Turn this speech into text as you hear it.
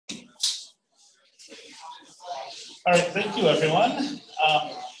All right, thank you, everyone.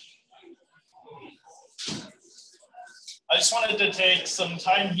 I just wanted to take some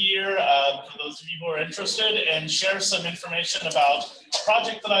time here for those of you who are interested and share some information about a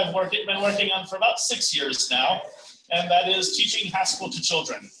project that I've been working on for about 6 years now, and that is teaching Haskell to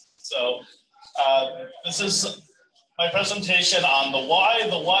children. So this is my presentation on the why,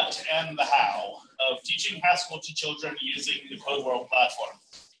 the what, and the how of teaching Haskell to children using the CodeWorld platform.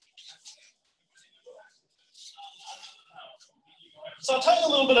 So I'll tell you a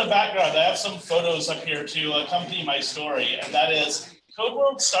little bit of background. I have some photos up here to accompany my story, and that is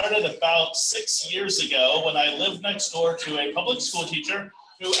CodeWorld started about 6 years ago when I lived next door to a public school teacher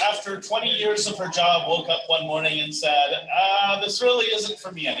who, after 20 years of her job, woke up one morning and said, this really isn't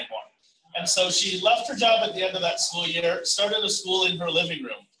for me anymore. And so she left her job at the end of that school year, started a school in her living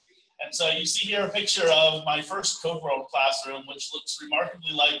room. And so you see here a picture of my first CodeWorld classroom, which looks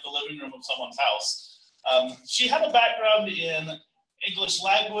remarkably like the living room of someone's house. She had a background in English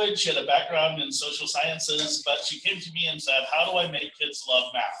language, she had a background in social sciences, but she came to me and said, how do I make kids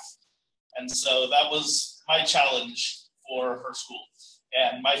love math? And so that was my challenge for her school.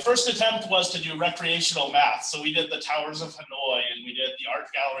 And my first attempt was to do recreational math. So we did the Towers of Hanoi, and we did the art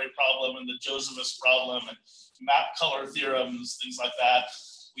gallery problem and the Josephus problem and map color theorems, things like that.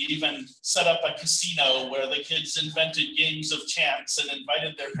 We even set up a casino where the kids invented games of chance and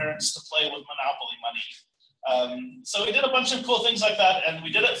invited their parents to play with Monopoly money. So we did a bunch of cool things like that, and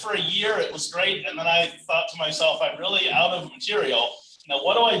we did it for a year. It was great. And then I thought to myself, I'm really out of material. Now,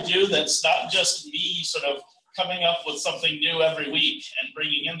 what do I do that's not just me sort of coming up with something new every week and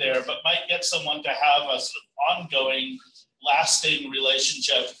bringing in there, but might get someone to have a sort of ongoing, lasting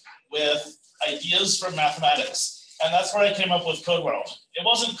relationship with ideas from mathematics? And that's where I came up with CodeWorld. It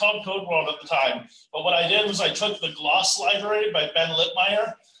wasn't called CodeWorld at the time, but what I did was I took the Gloss library by Ben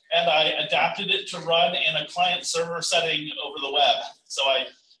Littmeyer, and I adapted it to run in a client-server setting over the web. So I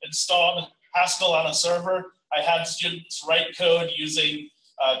installed Haskell on a server. I had students write code using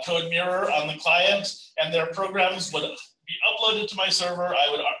CodeMirror on the client, and their programs would be uploaded to my server. I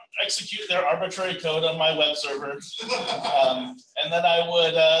would execute their arbitrary code on my web server, and then I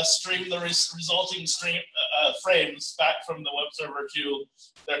would stream the resulting frames back from the web server to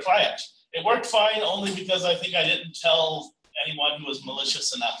their client. It worked fine only because I think I didn't tell anyone who was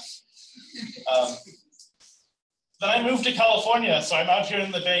malicious enough. Then I moved to California, so I'm out here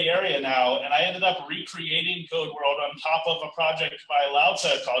in the Bay Area now, and I ended up recreating CodeWorld on top of a project by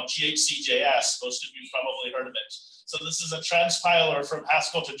Lauta called GHC.js. Most of you probably heard of it. So this is a transpiler from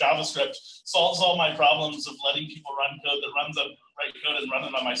Haskell to JavaScript, solves all my problems of letting people run code that runs up, write code and run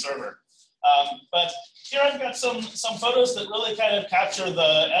it on my server. But here I've got some photos that really kind of capture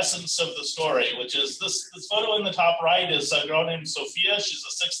the essence of the story, which is this photo in the top right is a girl named Sophia. She's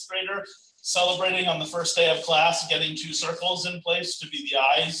a 6th grader celebrating on the first day of class, getting 2 circles in place to be the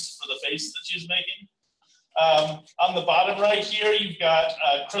eyes for the face that she's making. On the bottom right here, you've got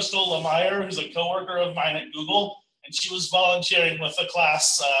Crystal Lemire, who's a coworker of mine at Google, and she was volunteering with the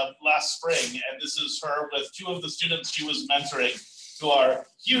class last spring, and this is her with 2 of the students she was mentoring, who are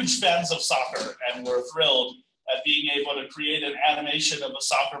huge fans of soccer and were thrilled at being able to create an animation of a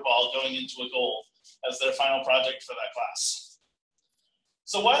soccer ball going into a goal as their final project for that class.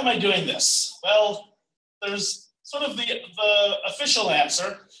 So why am I doing this? Well, there's sort of the official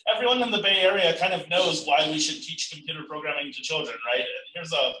answer. Everyone in the Bay Area kind of knows why we should teach computer programming to children, right?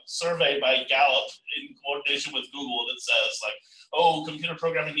 Here's a survey by Gallup in coordination with Google that says, like, oh, computer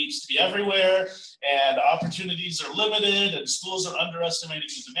programming needs to be everywhere, and opportunities are limited, and schools are underestimating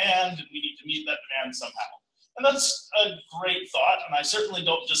the demand, and we need to meet that demand somehow. And that's a great thought, and I certainly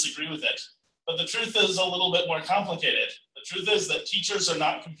don't disagree with it. But the truth is a little bit more complicated. The truth is that teachers are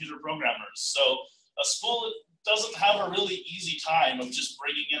not computer programmers. So a school doesn't have a really easy time of just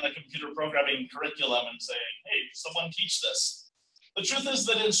bringing in a computer programming curriculum and saying, hey, someone teach this. The truth is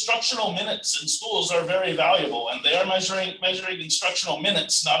that instructional minutes in schools are very valuable, and they are measuring instructional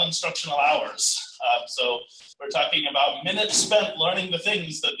minutes, not instructional hours. So we're talking about minutes spent learning the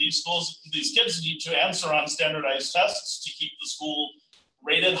things that these kids need to answer on standardized tests to keep the school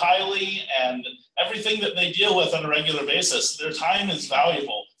rated highly, and everything that they deal with on a regular basis. Their time is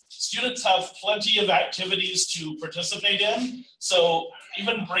valuable. Students have plenty of activities to participate in, so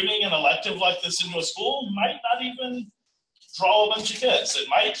even bringing an elective like this into a school might not even draw a bunch of kids. It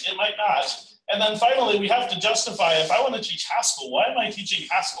might not. And then finally, we have to justify, if I want to teach Haskell, why am I teaching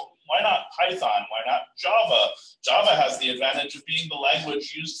Haskell? Why not Python? Why not Java? Java has the advantage of being the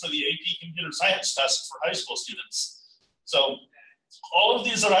language used for the AP computer science test for high school students. So all of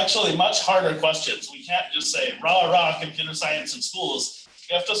these are actually much harder questions. We can't just say, rah, rah, computer science in schools.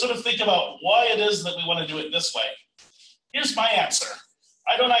 You have to sort of think about why it is that we want to do it this way. Here's my answer.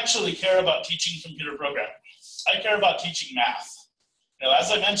 I don't actually care about teaching computer programming. I care about teaching math. Now,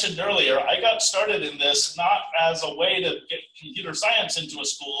 as I mentioned earlier, I got started in this not as a way to get computer science into a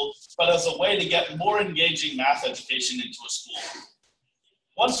school, but as a way to get more engaging math education into a school.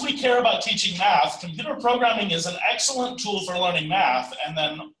 Once we care about teaching math, computer programming is an excellent tool for learning math, and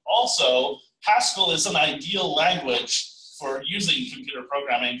then also Haskell is an ideal language for using computer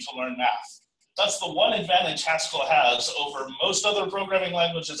programming to learn math. That's the one advantage Haskell has over most other programming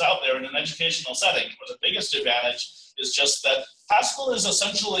languages out there in an educational setting, where the biggest advantage is just that Haskell is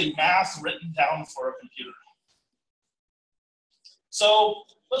essentially math written down for a computer. So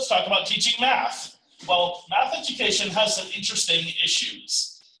let's talk about teaching math. Well, math education has some interesting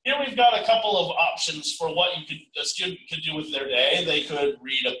issues. Here we've got a couple of options for what a student could do with their day. They could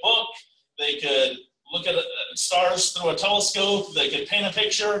read a book, they could look at stars through a telescope, they could paint a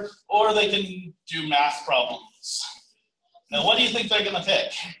picture, or they can do math problems. Now, what do you think they're going to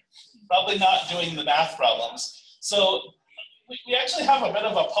pick? Probably not doing the math problems. So we actually have a bit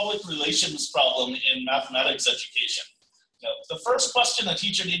of a public relations problem in mathematics education. The first question a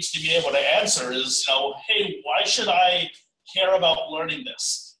teacher needs to be able to answer is, hey, why should I care about learning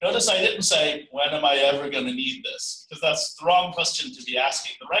this? Notice I didn't say, when am I ever going to need this? Because that's the wrong question to be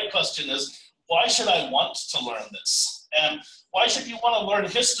asking. The right question is, why should I want to learn this? And why should you want to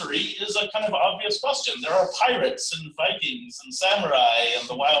learn history is a kind of obvious question. There are pirates and Vikings and samurai and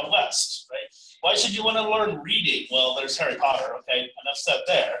the Wild West, right? Why should you want to learn reading? Well, there's Harry Potter, okay, enough said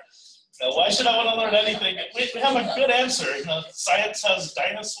there. Why should I want to learn anything? We have a good answer. Science has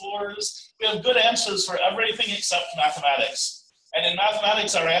dinosaurs. We have good answers for everything except mathematics. And in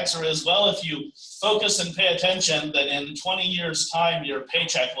mathematics, our answer is, well, if you focus and pay attention, then in 20 years' time, your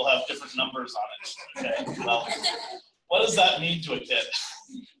paycheck will have different numbers on it. Okay? Well, what does that mean to a kid?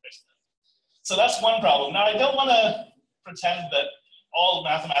 So that's one problem. Now, I don't want to pretend that all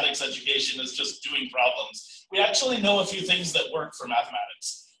mathematics education is just doing problems. We actually know a few things that work for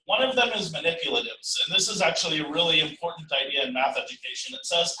mathematics. One of them is manipulatives, and this is actually a really important idea in math education. It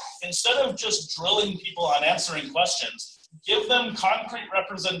says, instead of just drilling people on answering questions, give them concrete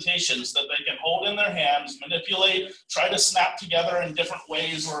representations that they can hold in their hands, manipulate, try to snap together in different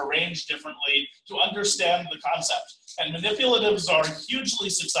ways or arrange differently to understand the concept. And manipulatives are hugely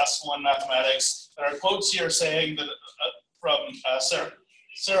successful in mathematics. There are quotes here saying that from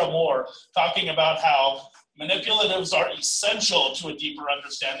Sarah Moore talking about how manipulatives are essential to a deeper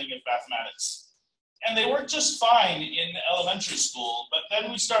understanding of mathematics. And they work just fine in elementary school, but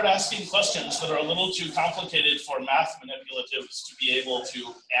then we start asking questions that are a little too complicated for math manipulatives to be able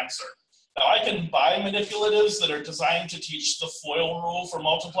to answer. Now, I can buy manipulatives that are designed to teach the FOIL rule for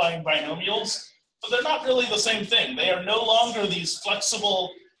multiplying binomials, but they're not really the same thing. They are no longer these flexible,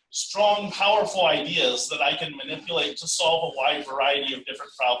 strong, powerful ideas that I can manipulate to solve a wide variety of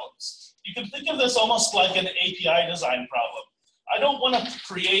different problems. You can think of this almost like an API design problem. I don't want to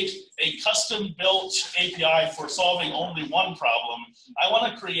create a custom-built API for solving only one problem. I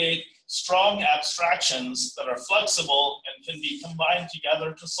want to create strong abstractions that are flexible and can be combined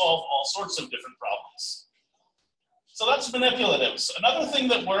together to solve all sorts of different problems. So that's manipulatives. Another thing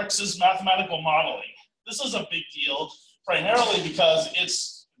that works is mathematical modeling. This is a big deal, primarily because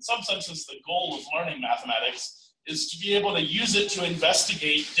it's, in some senses, the goal of learning mathematics is to be able to use it to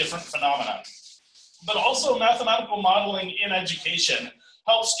investigate different phenomena. But also mathematical modeling in education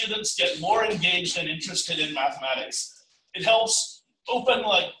helps students get more engaged and interested in mathematics. It helps open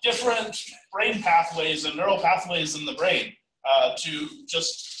different brain pathways and neural pathways in the brain to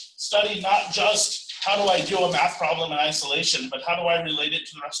just study not just how do I do a math problem in isolation, but how do I relate it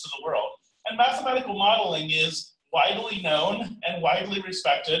to the rest of the world. And mathematical modeling is widely known and widely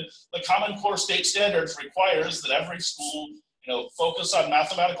respected. The Common Core State Standards requires that every school focus on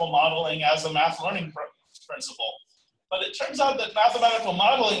mathematical modeling as a math learning principle. But it turns out that mathematical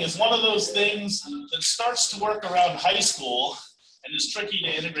modeling is one of those things that starts to work around high school and is tricky to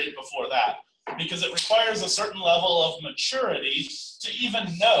integrate before that, because it requires a certain level of maturity to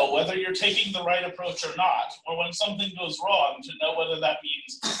even know whether you're taking the right approach or not, or when something goes wrong to know whether that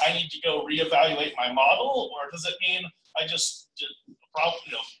means I need to go reevaluate my model, or does it mean I just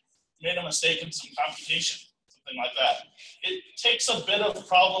made a mistake in some computation. Something like that. It takes a bit of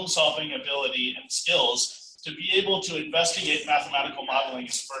problem-solving ability and skills to be able to investigate mathematical modeling in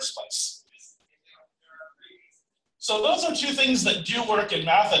the first place. So those are two things that do work in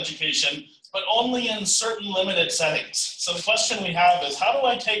math education, but only in certain limited settings. So the question we have is, how do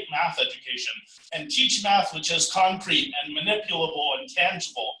I take math education and teach math which is concrete and manipulable and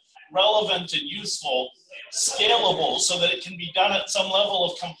tangible, relevant and useful, scalable, so that it can be done at some level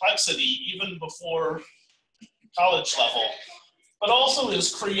of complexity even before college level, but also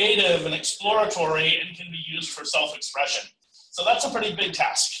is creative and exploratory and can be used for self-expression. So that's a pretty big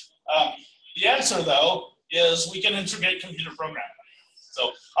task. The answer, though, is we can integrate computer programming.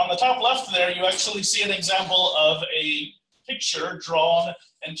 So on the top left there, you actually see an example of a picture drawn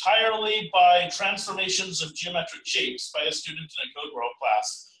entirely by transformations of geometric shapes by a student in a CodeWorld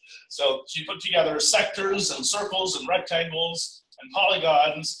class. So she put together sectors and circles and rectangles and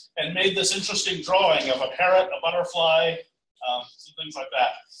polygons and made this interesting drawing of a parrot, a butterfly, some things like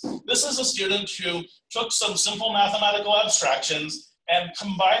that. This is a student who took some simple mathematical abstractions and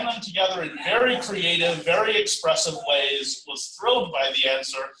combined them together in very creative, very expressive ways, was thrilled by the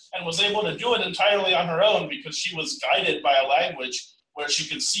answer, and was able to do it entirely on her own because she was guided by a language where she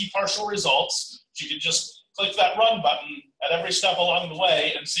could see partial results. She could just click that run button at every step along the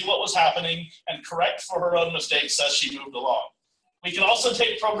way and see what was happening and correct for her own mistakes as she moved along. We can also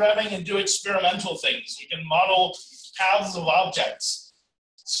take programming and do experimental things. We can model paths of objects.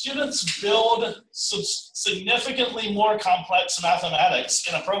 Students build significantly more complex mathematics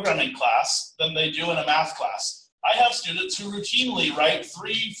in a programming class than they do in a math class. I have students who routinely write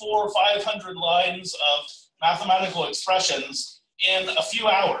 300, 400, 500 lines of mathematical expressions in a few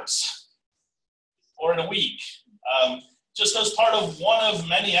hours or in a week, just as part of one of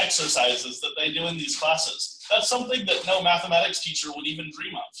many exercises that they do in these classes. That's something that no mathematics teacher would even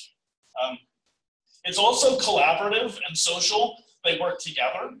dream of. It's also collaborative and social. They work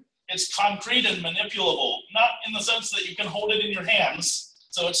together. It's concrete and manipulable, not in the sense that you can hold it in your hands.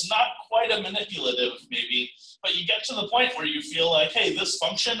 So it's not quite a manipulative, maybe, but you get to the point where you feel like, hey, this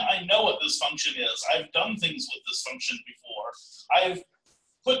function, I know what this function is. I've done things with this function before. I've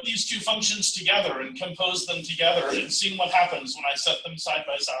put these two functions together and composed them together and seen what happens when I set them side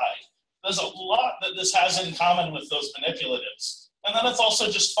by side. There's a lot that this has in common with those manipulatives. And then it's also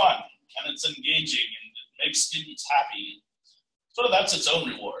just fun, and it's engaging, and it makes students happy. Sort of that's its own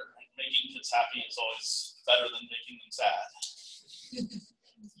reward. Making kids happy is always better than making them sad.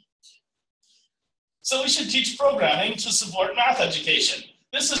 So we should teach programming to support math education.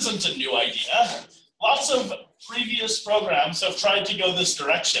 This isn't a new idea. Lots of previous programs have tried to go this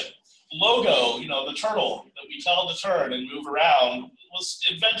direction. Logo, the turtle that we tell to turn and move around, was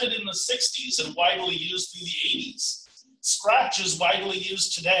invented in the 60s and widely used through the 80s. Scratch is widely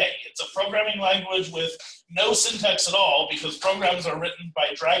used today. It's a programming language with no syntax at all because programs are written by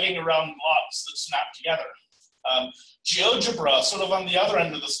dragging around blocks that snap together. GeoGebra, sort of on the other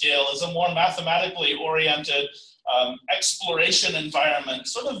end of the scale, is a more mathematically oriented exploration environment,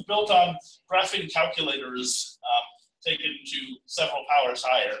 sort of built on graphing calculators taken to several powers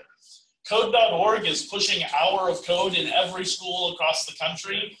higher. Code.org is pushing hour of code in every school across the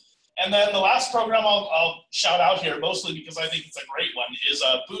country. And then the last program I'll shout out here, mostly because I think it's a great one, is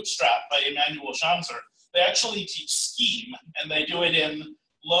Bootstrap by Emmanuel Schanzer. They actually teach Scheme, and they do it in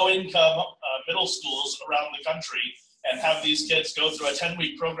low-income middle schools around the country and have these kids go through a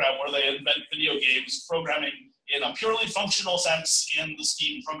 10-week program where they invent video games, programming in a purely functional sense in the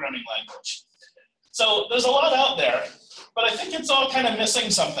Scheme programming language. So there's a lot out there, but I think it's all kind of missing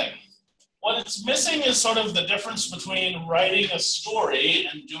something. What it's missing is sort of the difference between writing a story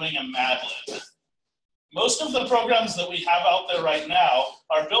and doing a Mad Lib. Most of the programs that we have out there right now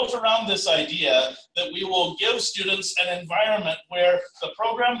are built around this idea that we will give students an environment where the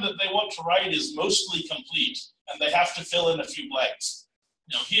program that they want to write is mostly complete and they have to fill in a few blanks.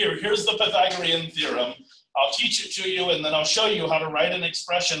 Here's the Pythagorean theorem. I'll teach it to you and then I'll show you how to write an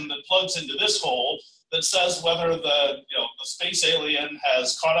expression that plugs into this hole that says whether the space alien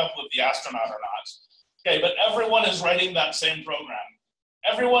has caught up with the astronaut or not. Okay, but everyone is writing that same program.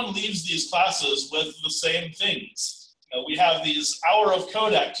 Everyone leaves these classes with the same things. We have these hour of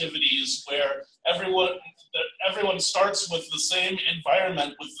code activities where everyone starts with the same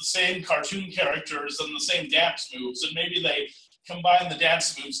environment, with the same cartoon characters and the same dance moves, and maybe they combine the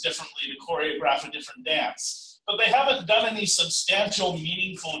dance moves differently to choreograph a different dance. But they haven't done any substantial,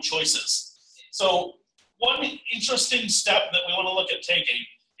 meaningful choices. So one interesting step that we want to look at taking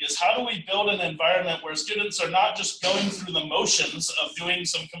is how do we build an environment where students are not just going through the motions of doing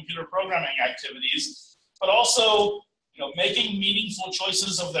some computer programming activities, but also making meaningful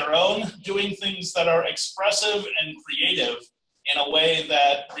choices of their own, doing things that are expressive and creative in a way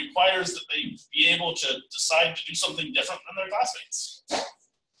that requires that they be able to decide to do something different than their classmates.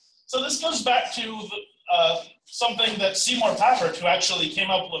 So this goes back to something that Seymour Papert, who actually came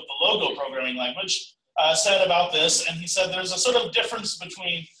up with the Logo programming language, said about this, and he said there's a sort of difference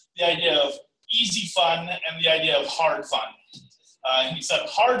between the idea of easy fun and the idea of hard fun. He said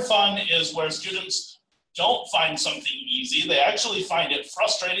hard fun is where students don't find something easy. They actually find it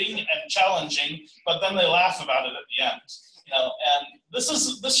frustrating and challenging, but then they laugh about it at the end. And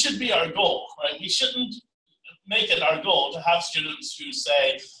this should be our goal, right? We shouldn't make it our goal to have students who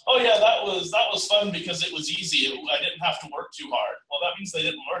say, oh yeah, that was fun because it was easy. I didn't have to work too hard. Well, that means they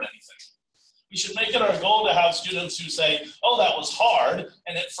didn't learn anything. We should make it our goal to have students who say, oh, that was hard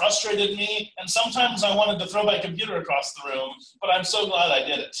and it frustrated me. And sometimes I wanted to throw my computer across the room, but I'm so glad I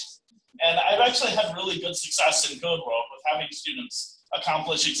did it. And I've actually had really good success in CodeWorld with having students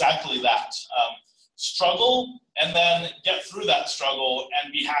accomplish exactly that. Struggle and then get through that struggle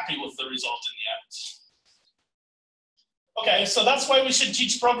and be happy with the result in the end. Okay, so that's why we should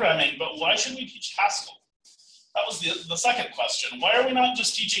teach programming, but why should we teach Haskell? That was the second question. Why are we not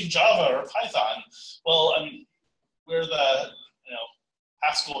just teaching Java or Python? Well, we're the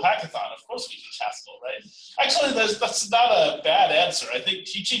Haskell hackathon. Of course we teach Haskell, right? Actually, that's not a bad answer. I think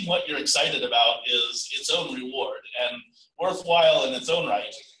teaching what you're excited about is its own reward and worthwhile in its own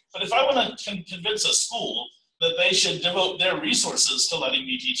right. But if I want to convince a school that they should devote their resources to letting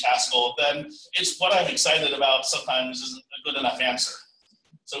me teach Haskell, then it's what I'm excited about sometimes isn't a good enough answer.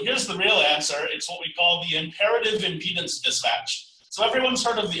 So here's the real answer. It's what we call the imperative impedance mismatch. So everyone's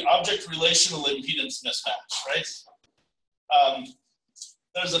heard of the object relational impedance mismatch, right?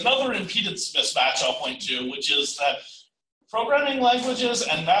 There's another impedance mismatch I'll point to, which is that programming languages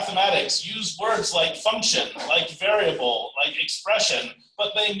and mathematics use words like function, like variable, like expression,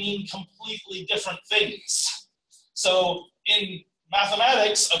 but they mean completely different things. So in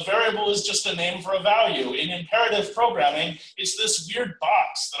mathematics, a variable is just a name for a value. In imperative programming, it's this weird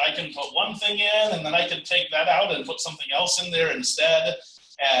box that I can put one thing in, and then I can take that out and put something else in there instead.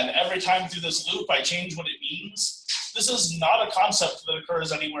 And every time through this loop, I change what it means. This is not a concept that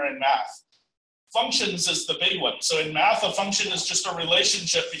occurs anywhere in math. Functions is the big one. So in math, a function is just a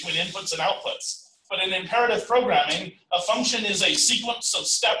relationship between inputs and outputs. But in imperative programming, a function is a sequence of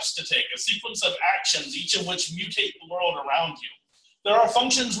steps to take, a sequence of actions, each of which mutate the world around you. There are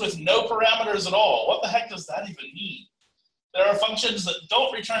functions with no parameters at all. What the heck does that even mean? There are functions that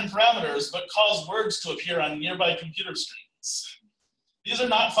don't return parameters, but cause words to appear on nearby computer screens. These are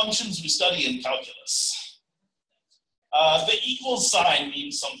not functions we study in calculus. The equals sign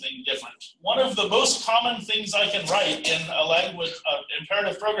means something different. One of the most common things I can write in a language,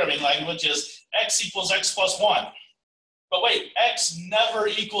 imperative programming language, is x equals x plus 1. But wait, x never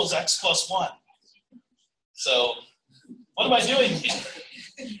equals x plus 1. So what am I doing here?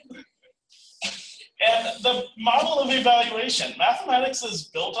 And the model of evaluation, mathematics is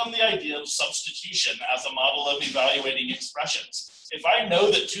built on the idea of substitution as a model of evaluating expressions. If I know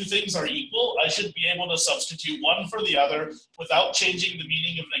that two things are equal, I should be able to substitute one for the other without changing the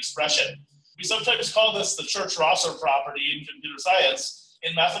meaning of an expression. We sometimes call this the Church-Rosser property in computer science.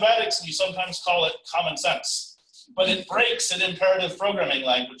 In mathematics, we sometimes call it common sense. But it breaks in imperative programming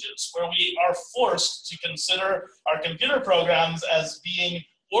languages, where we are forced to consider our computer programs as being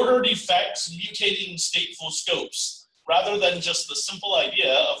ordered effects mutating stateful scopes, rather than just the simple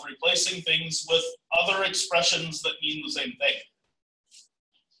idea of replacing things with other expressions that mean the same thing.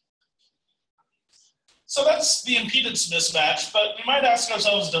 So that's the impedance mismatch, but we might ask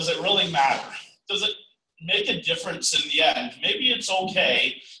ourselves, does it really matter? Does it make a difference in the end? Maybe it's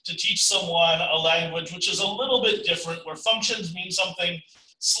okay to teach someone a language which is a little bit different, where functions mean something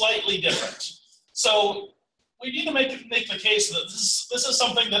slightly different. So we need to make the case that this is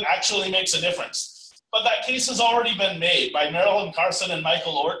something that actually makes a difference. But that case has already been made by Marilyn Carson and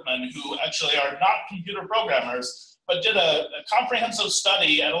Michael Ortman, who actually are not computer programmers, but did a comprehensive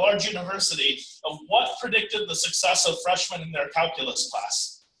study at a large university of what predicted the success of freshmen in their calculus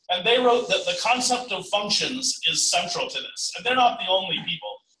class. And they wrote that the concept of functions is central to this. And they're not the only people.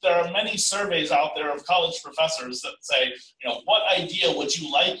 There are many surveys out there of college professors that say, what idea would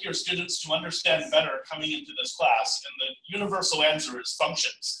you like your students to understand better coming into this class? And the universal answer is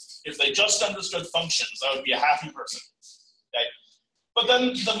functions. If they just understood functions, I would be a happy person. Okay? But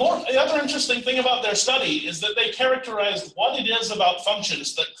then the other interesting thing about their study is that they characterized what it is about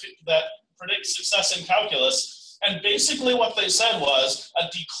functions that predict success in calculus. And basically what they said was a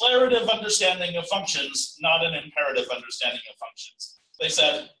declarative understanding of functions, not an imperative understanding of functions. They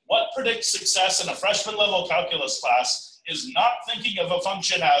said, what predicts success in a freshman level calculus class is not thinking of a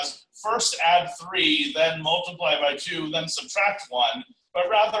function as first add 3, then multiply by 2, then subtract 1, but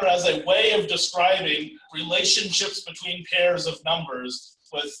rather as a way of describing relationships between pairs of numbers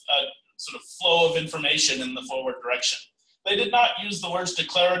with a sort of flow of information in the forward direction. They did not use the words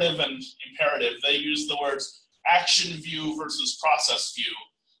declarative and imperative. They used the words action view versus process view.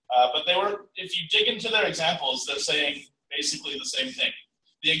 But if you dig into their examples, they're saying basically the same thing.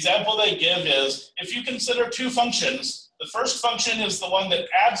 The example they give is, if you consider two functions, the first function is the one that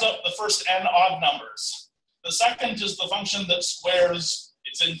adds up the first n odd numbers. The second is the function that squares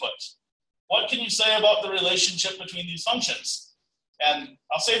its input. What can you say about the relationship between these functions? And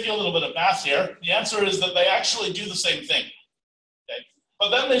I'll save you a little bit of math here. The answer is that they actually do the same thing. Okay? But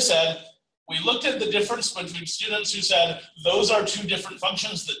then they said, we looked at the difference between students who said, those are two different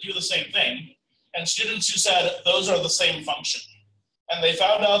functions that do the same thing, and students who said, those are the same function. And they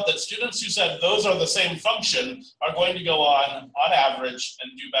found out that students who said those are the same function are going to go on average,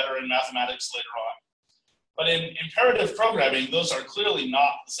 and do better in mathematics later on. But in imperative programming, those are clearly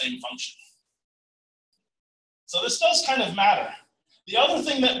not the same function. So this does kind of matter. The other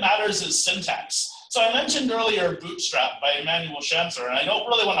thing that matters is syntax. So I mentioned earlier Bootstrap by Emmanuel Schanzer, and I don't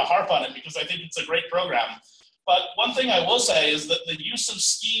really want to harp on it because I think it's a great program. But one thing I will say is that the use of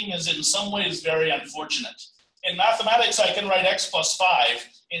scheme is in some ways very unfortunate. In mathematics, I can write x plus 5.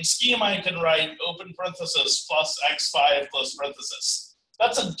 In scheme, I can write open parenthesis plus x5 plus parenthesis.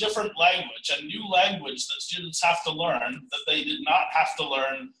 That's a different language, a new language that students have to learn that they did not have to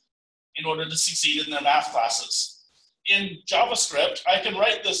learn in order to succeed in their math classes. In JavaScript, I can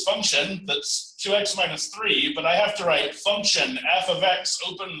write this function that's 2x minus 3, but I have to write function f of x,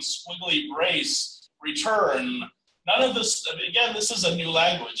 open squiggly brace, return. None of this, again, this is a new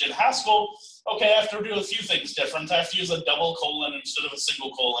language. In Haskell, okay, I have to do a few things different. I have to use a double colon instead of a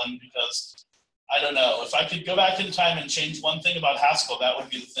single colon because, I don't know, if I could go back in time and change one thing about Haskell, that would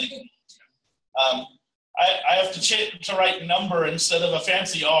be the thing. I have to write number instead of a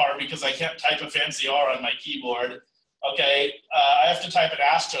fancy R because I can't type a fancy R on my keyboard. Okay, I have to type an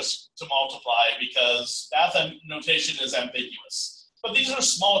asterisk to multiply because math notation is ambiguous. But these are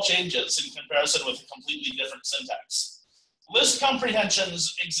small changes in comparison with a completely different syntax. List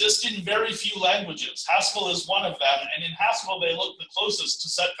comprehensions exist in very few languages. Haskell is one of them, and in Haskell they look the closest to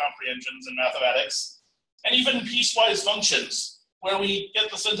set comprehensions in mathematics. And even piecewise functions, where we get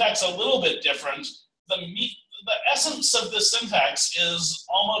the syntax a little bit different, the essence of this syntax is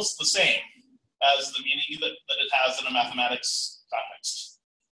almost the same as the meaning that it has in a mathematics context.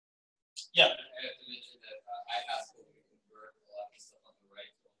 Yeah? I have to mention that Haskell can convert a lot of stuff on the right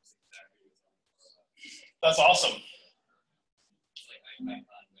to almost exactly what's on the left. That's awesome.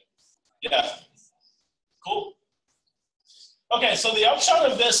 Yeah, cool. Okay, so the upshot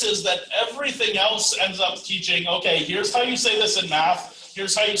of this is that everything else ends up teaching, okay, here's how you say this in math,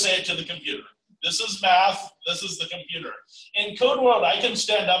 here's how you say it to the computer. This is math, this is the computer. In CodeWorld, I can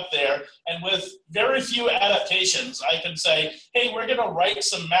stand up there and with very few adaptations, I can say, hey, we're gonna write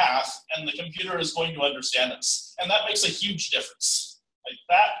some math and the computer is going to understand us. And that makes a huge difference. Like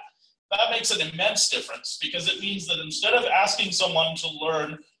that makes an immense difference because it means that instead of asking someone to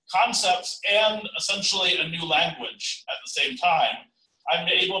learn concepts and essentially a new language at the same time, I'm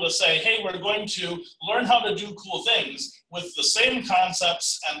able to say, hey, we're going to learn how to do cool things with the same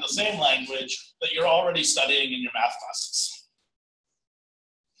concepts and the same language that you're already studying in your math classes.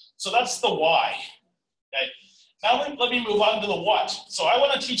 So that's the why. Okay. Now let me move on to the what. So I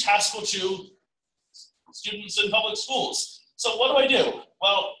want to teach Haskell to students in public schools. So what do?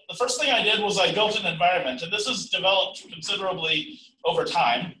 Well, the first thing I did was I built an environment, and this has developed considerably over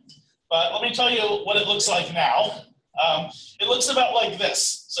time. But let me tell you what it looks like now. It looks about like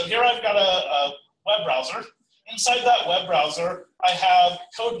this. So here I've got a web browser. Inside that web browser, I have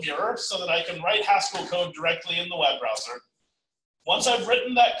Code Mirror so that I can write Haskell code directly in the web browser. Once I've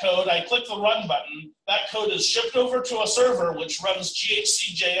written that code, I click the run button. That code is shipped over to a server which runs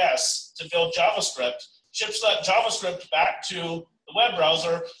GHC.js to build JavaScript, ships that JavaScript back to the web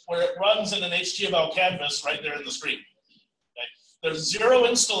browser where it runs in an HTML canvas right there in the screen. Okay. There's zero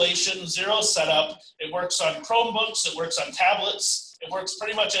installation, zero setup. It works on Chromebooks, it works on tablets, it works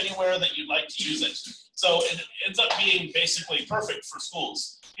pretty much anywhere that you'd like to use it. So it ends up being basically perfect for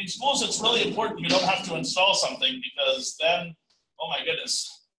schools. In schools, it's really important you don't have to install something because then, oh my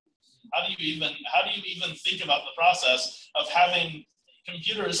goodness, how do you even think about the process of having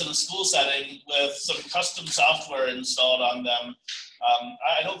computers in a school setting with some custom software installed on them?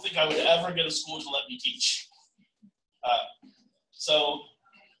 I don't think I would ever get a school to let me teach.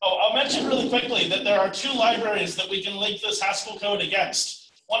 I'll mention really quickly that there are two libraries that we can link this Haskell code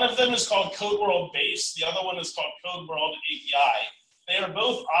against. One of them is called CodeWorld Base. The other one is called CodeWorld API. They are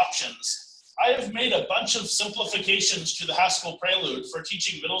both options. I have made a bunch of simplifications to the Haskell Prelude for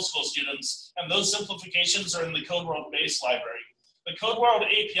teaching middle school students, and those simplifications are in the CodeWorld Base library. The CodeWorld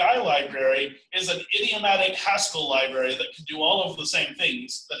API library is an idiomatic Haskell library that can do all of the same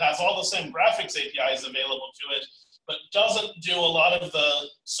things, that has all the same graphics APIs available to it, but doesn't do a lot of the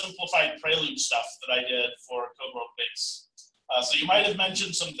simplified Prelude stuff that I did for CodeWorld Base. So you might have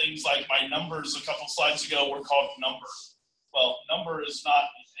mentioned some things like my numbers a couple slides ago were called number. Well, number is not,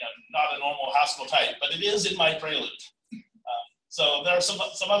 not a normal Haskell type, but it is in my prelude. So there are some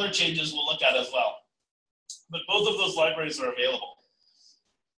other changes we'll look at as well. But both of those libraries are available.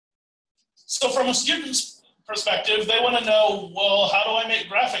 So from a student's perspective, they want to know, well, how do I make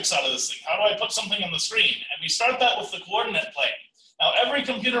graphics out of this thing? How do I put something on the screen? And we start that with the coordinate plane. Now, every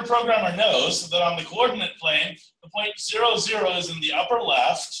computer programmer knows that on the coordinate plane, the point 0, 0 is in the upper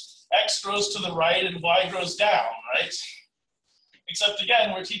left, x grows to the right, and y grows down, right? Except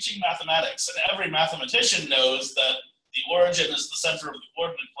again, we're teaching mathematics, and every mathematician knows that the origin is the center of the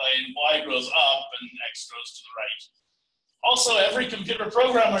coordinate plane, y grows up, and x grows to the right. Also, every computer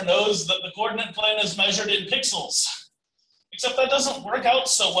programmer knows that the coordinate plane is measured in pixels. Except that doesn't work out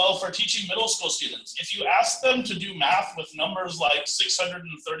so well for teaching middle school students. If you ask them to do math with numbers like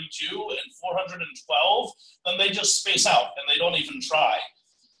 632 and 412, then they just space out and they don't even try.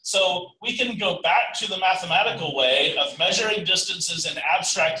 So we can go back to the mathematical way of measuring distances in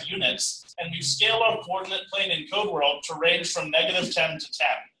abstract units, and we scale our coordinate plane in CodeWorld to range from -10 to 10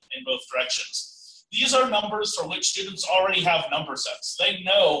 in both directions. These are numbers for which students already have number sets. They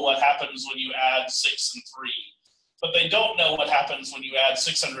know what happens when you add 6 and 3. But they don't know what happens when you add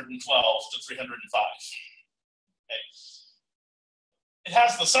 612 to 305. Okay. It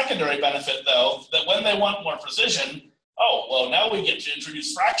has the secondary benefit, though, that when they want more precision, oh, well, now we get to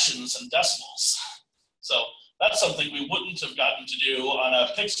introduce fractions and decimals. So that's something we wouldn't have gotten to do on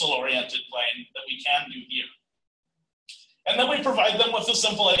a pixel-oriented plane that we can do here. And then we provide them with a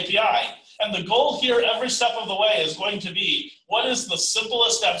simple API. And the goal here every step of the way is going to be, what is the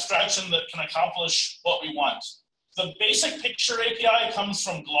simplest abstraction that can accomplish what we want? The basic picture API comes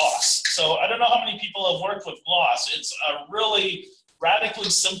from Gloss. So I don't know how many people have worked with Gloss. It's a really radically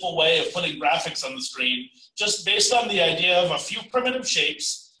simple way of putting graphics on the screen, just based on the idea of a few primitive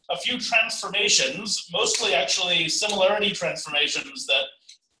shapes, a few transformations, mostly actually similarity transformations that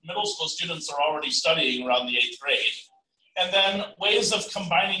middle school students are already studying around the 8th grade, and then ways of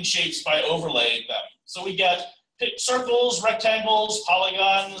combining shapes by overlaying them. So we get circles, rectangles,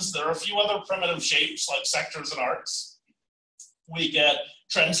 polygons. There are a few other primitive shapes like sectors and arcs. We get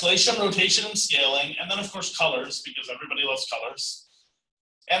translation, rotation, and scaling, and then of course colors, because everybody loves colors.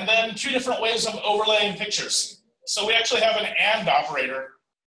 And then 2 different ways of overlaying pictures. So we actually have an AND operator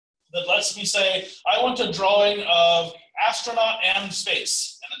that lets me say, I want a drawing of astronaut and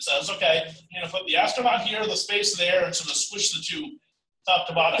space. And it says, okay, I'm gonna put the astronaut here, the space there, and sort of squish the 2 top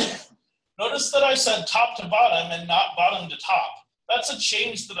to bottom. Notice that I said top to bottom and not bottom to top. That's a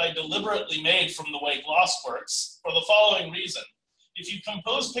change that I deliberately made from the way Gloss works for the following reason. If you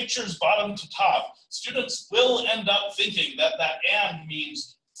compose pictures bottom to top, students will end up thinking that that and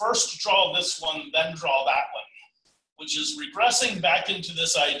means first draw this one, then draw that one, which is regressing back into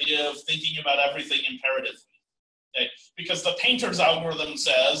this idea of thinking about everything imperatively. Okay? Because the painter's algorithm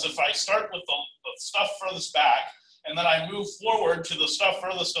says if I start with the stuff furthest back, and then I move forward to the stuff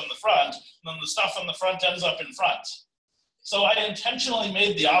furthest on the front, and then the stuff on the front ends up in front. So I intentionally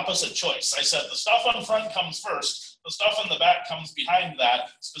made the opposite choice. I said the stuff on front comes first, the stuff on the back comes behind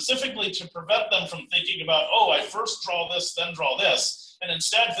that, specifically to prevent them from thinking about, oh, I first draw this, then draw this, and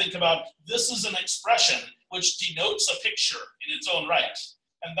instead think about this is an expression which denotes a picture in its own right.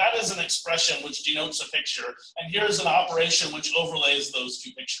 And that is an expression which denotes a picture, and here's an operation which overlays those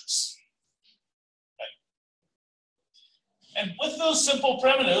 2 pictures. And with those simple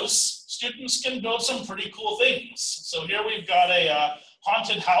primitives, students can build some pretty cool things. So here we've got a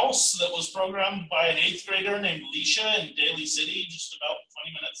haunted house that was programmed by an 8th grader named Alicia in Daly City, just about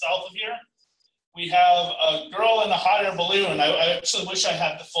 20 minutes south of here. We have a girl in a hot air balloon. I actually wish I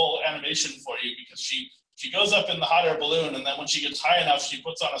had the full animation for you, because she goes up in the hot air balloon, and then when she gets high enough, she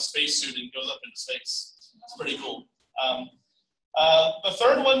puts on a spacesuit and goes up into space. It's pretty cool. The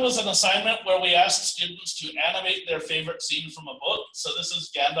third one was an assignment where we asked students to animate their favorite scene from a book. So this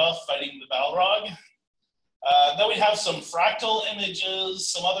is Gandalf fighting the Balrog. Then we have some fractal images,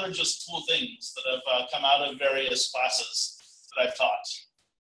 some other just cool things that have come out of various classes that I've taught.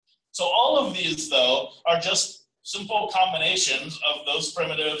 So all of these, though, are just simple combinations of those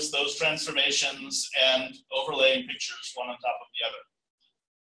primitives, those transformations, and overlaying pictures one on top of the other.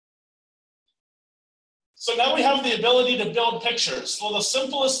 So now we have the ability to build pictures. Well, the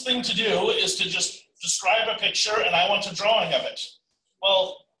simplest thing to do is to just describe a picture, and I want a drawing of it.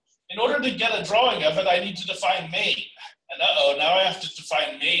 Well, in order to get a drawing of it, I need to define main. And now I have to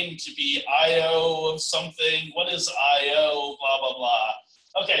define main to be IO of something. What is IO, blah, blah, blah.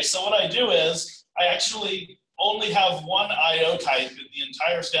 Okay, so what I do is I actually only have one IO type in the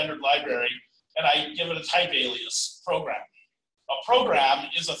entire standard library, and I give it a type alias, program. A program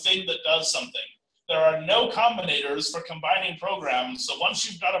is a thing that does something. There are no combinators for combining programs, so once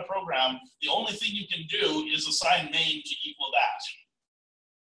you've got a program, the only thing you can do is assign main to equal that.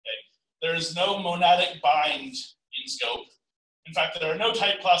 Okay. There is no monadic bind in scope. In fact, there are no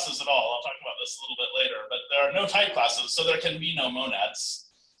type classes at all. I'll talk about this a little bit later, but there are no type classes, so there can be no monads.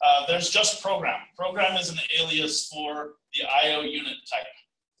 There's just program. Program is an alias for the IO unit type.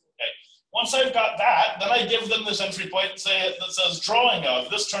 Okay. Once I've got that, then I give them this entry point that says drawing of.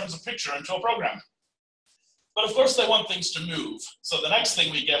 This turns a picture into a program. But of course, they want things to move. So the next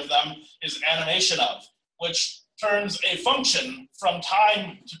thing we give them is animation of, which turns a function from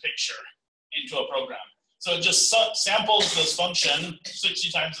time to picture into a program. So it just samples this function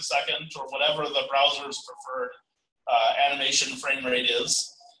 60 times a second or whatever the browser's preferred animation frame rate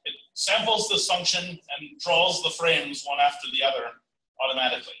is. It samples this function and draws the frames one after the other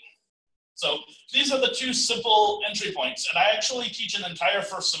automatically. So these are the two simple entry points. And I actually teach an entire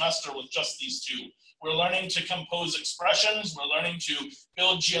first semester with just these two. We're learning to compose expressions. We're learning to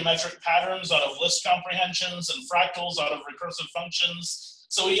build geometric patterns out of list comprehensions and fractals out of recursive functions.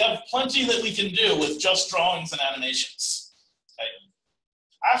 So we have plenty that we can do with just drawings and animations. Okay.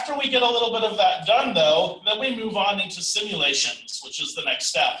 After we get a little bit of that done, though, then we move on into simulations, which is the next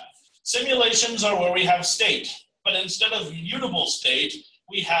step. Simulations are where we have state, but instead of mutable state,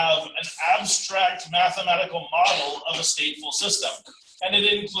 we have an abstract mathematical model of a stateful system. And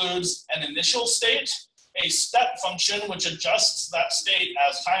it includes an initial state, a step function which adjusts that state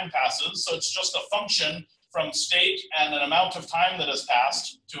as time passes. So it's just a function from state and an amount of time that has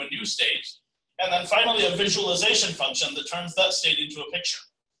passed to a new state. And then finally, a visualization function that turns that state into a picture.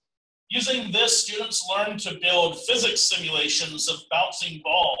 Using this, students learn to build physics simulations of bouncing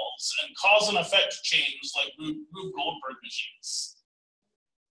balls and cause and effect chains like Rube Goldberg machines.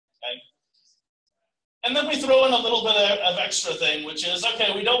 Okay. And then we throw in a little bit of extra thing, which is,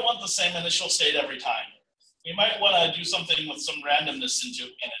 okay, we don't want the same initial state every time. We might want to do something with some randomness in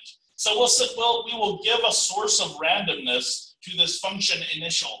it. So we will give a source of randomness to this function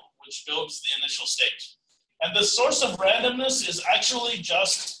initial, which builds the initial state. And the source of randomness is actually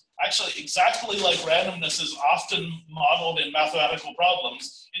exactly like randomness is often modeled in mathematical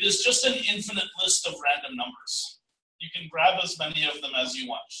problems. It is just an infinite list of random numbers. You can grab as many of them as you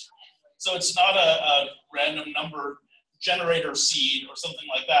want. So it's not a random number generator seed or something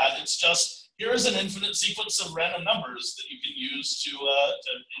like that. It's just, here is an infinite sequence of random numbers that you can use to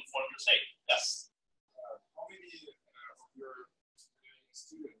inform your state. Yes? How many of your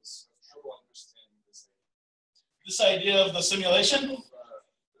students have trouble understanding this idea? This idea of the simulation?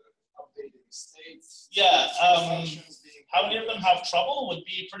 Updating states. Yeah. How many of them have trouble would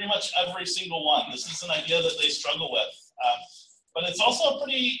be pretty much every single one. This is an idea that they struggle with. But it's also a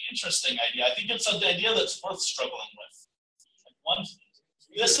pretty interesting idea. I think it's an idea that's worth struggling with.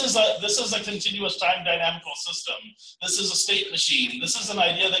 This is a continuous time dynamical system. This is a state machine. This is an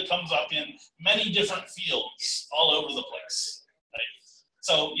idea that comes up in many different fields all over the place. Right?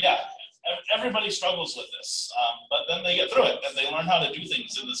 So yeah, everybody struggles with this, but then they get through it and they learn how to do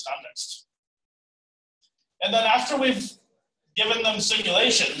things in this context. And then after we've given them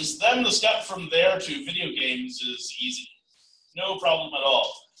simulations, then the step from there to video games is easy. No problem at all,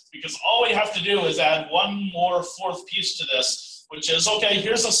 because all we have to do is add one more fourth piece to this, which is, okay,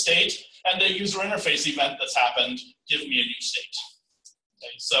 here's a state and a user interface event that's happened, give me a new state.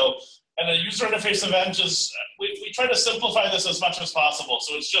 Okay, so, and a user interface event is, we try to simplify this as much as possible.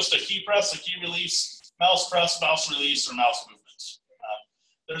 So it's just a key press, a key release, mouse press, mouse release, or mouse movement.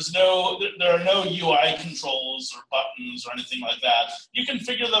 There are no UI controls or buttons or anything like that. You can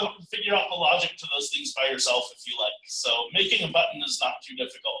figure out the logic to those things by yourself if you like. So making a button is not too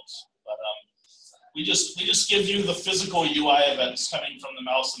difficult, but we just give you the physical UI events coming from the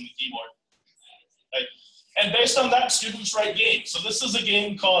mouse and the keyboard. Okay? And based on that, students write games. So this is a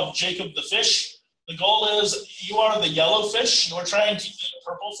game called Jacob the Fish. The goal is you are the yellow fish. You are trying to eat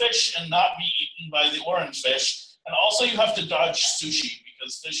purple fish and not be eaten by the orange fish. And also you have to dodge sushi,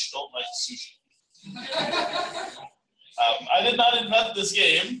 because fish don't like sushi. I did not invent this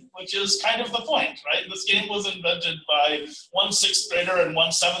game, which is kind of the point, right? This game was invented by one 6th grader and one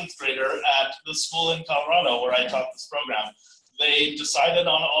 7th grader at the school in Colorado where I taught this program. They decided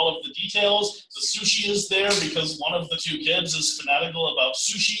on all of the details. The sushi is there because one of the two kids is fanatical about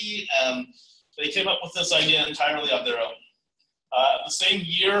sushi, and they came up with this idea entirely on their own. The same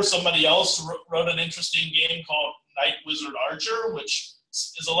year, somebody else wrote an interesting game called Knight, Wizard, Archer, which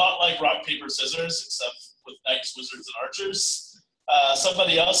is a lot like rock, paper, scissors, except with knights, wizards, and archers.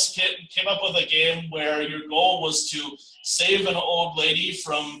 somebody else came up with a game where your goal was to save an old lady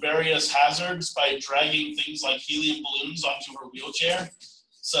from various hazards by dragging things like helium balloons onto her wheelchair.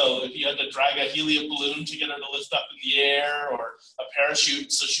 So if you had to drag a helium balloon to get her to lift up in the air, or a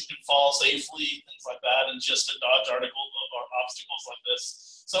parachute so she can fall safely, things like that, and just to dodge obstacles like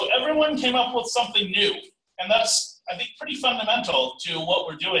this. So everyone came up with something new. And that's, I think, pretty fundamental to what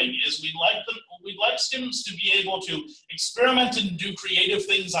we're doing, is we'd like students to be able to experiment and do creative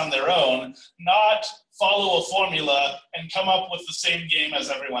things on their own, not follow a formula and come up with the same game as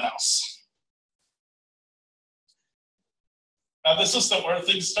everyone else. Now this is where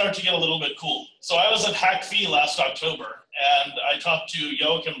things start to get a little bit cool. So I was at HackFi last October, and I talked to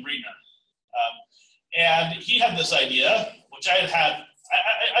Joachim Briner. And he had this idea, which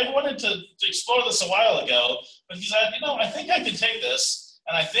I wanted to explore this a while ago, but he said, you know, I think I can take this,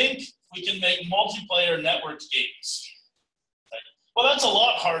 and I think we can make multiplayer networked games. Like, well, that's a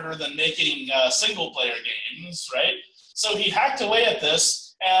lot harder than making single-player games, right? So he hacked away at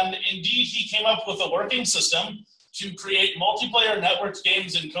this, and indeed he came up with a working system to create multiplayer networked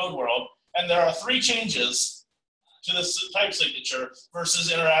games in CodeWorld, and there are 3 changes to this type signature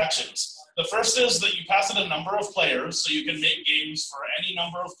versus interactions. The first is that you pass in a number of players, so you can make games for any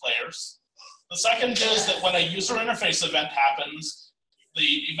number of players. The second is that when a user interface event happens,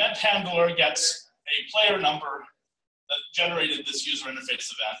 the event handler gets a player number that generated this user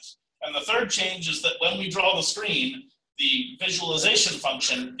interface event. And the third change is that when we draw the screen, the visualization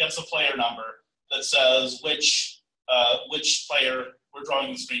function gets a player number that says which player we're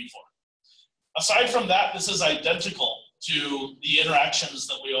drawing the screen for. Aside from that, this is identical to the interactions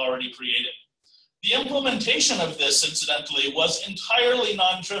that we already created. The implementation of this, incidentally, was entirely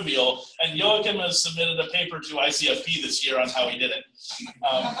non-trivial, and Joachim has submitted a paper to ICFP this year on how he did it.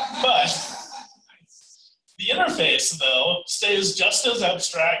 But the interface, though, stays just as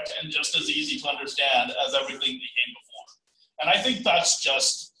abstract and just as easy to understand as everything that came before. And I think that's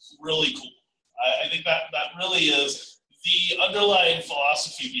just really cool. I think that really is the underlying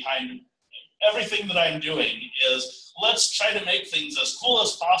philosophy behind everything that I'm doing, is let's try to make things as cool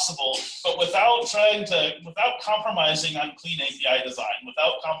as possible, but without compromising on clean API design,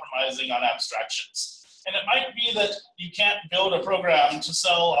 without compromising on abstractions. And it might be that you can't build a program to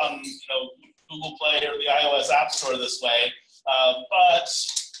sell on, Google Play or the iOS App Store this way, but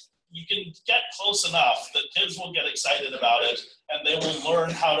you can get close enough that kids will get excited about it, and they will learn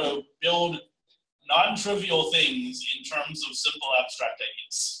how to build non-trivial things in terms of simple abstract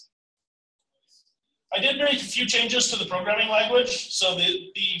ideas. I did make a few changes to the programming language. So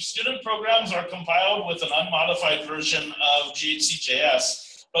the student programs are compiled with an unmodified version of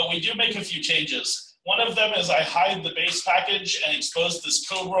GHC.js, but we do make a few changes. One of them is I hide the base package and expose this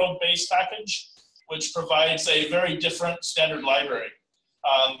CodeWorld base package, which provides a very different standard library.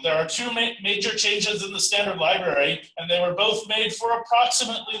 There are 2 major changes in the standard library, and they were both made for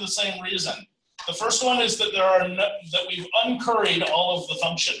approximately the same reason. The first one is that that we've uncurried all of the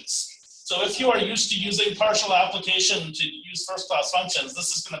functions. So if you are used to using partial application to use first-class functions,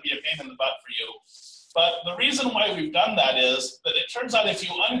 this is going to be a pain in the butt for you. But the reason why we've done that is that it turns out if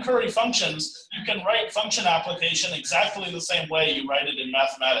you uncurry functions, you can write function application exactly the same way you write it in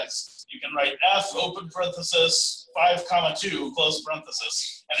mathematics. You can write f, open parenthesis, 5, 2, close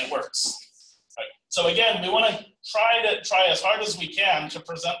parenthesis, and it works. Right. So again, we want to try as hard as we can to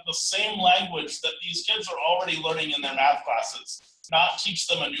present the same language that these kids are already learning in their math classes, not teach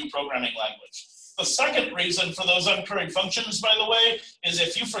them a new programming language. The second reason for those uncurried functions, by the way, is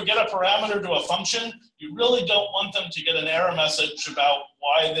if you forget a parameter to a function, you really don't want them to get an error message about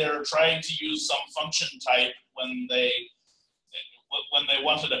why they're trying to use some function type when they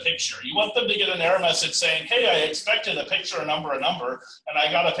wanted a picture. You want them to get an error message saying, hey, I expected a picture, a number, and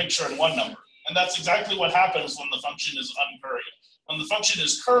I got a picture and 1 number. And that's exactly what happens when the function is uncurried. When the function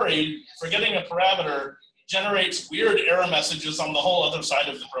is curried, forgetting a parameter generates weird error messages on the whole other side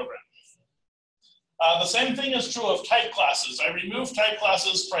of the program. The same thing is true of type classes. I removed type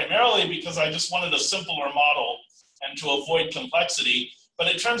classes primarily because I just wanted a simpler model and to avoid complexity. But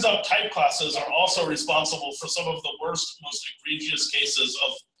it turns out type classes are also responsible for some of the worst, most egregious cases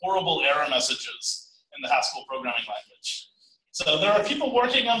of horrible error messages in the Haskell programming language. So there are people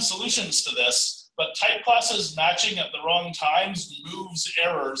working on solutions to this, but type classes matching at the wrong times moves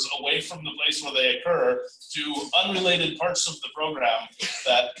errors away from the place where they occur to unrelated parts of the program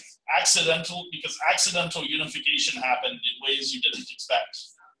that because accidental unification happened in ways you didn't expect.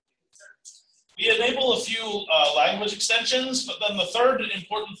 We enable a few language extensions, but then the third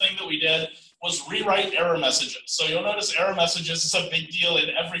important thing that we did was rewrite error messages. So you'll notice error messages is a big deal in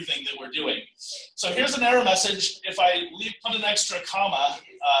everything that we're doing. So here's an error message. If I put an extra comma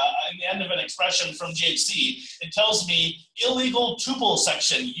in the end of an expression from GHC, it tells me illegal tuple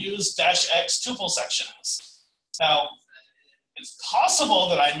section, use -x tuple sections. Now, it's possible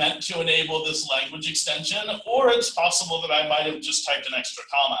that I meant to enable this language extension, or it's possible that I might have just typed an extra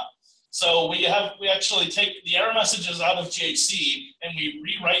comma. So we actually take the error messages out of GHC and we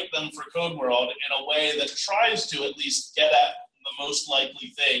rewrite them for CodeWorld in a way that tries to at least get at the most likely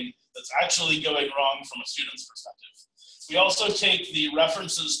thing that's actually going wrong from a student's perspective. We also take the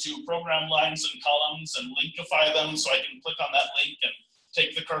references to program lines and columns and linkify them, so I can click on that link and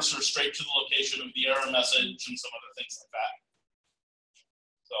take the cursor straight to the location of the error message and some other things like that.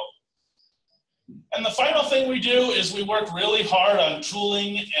 And the final thing we do is we work really hard on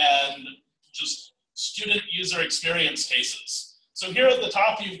tooling and just student user experience cases. So here at the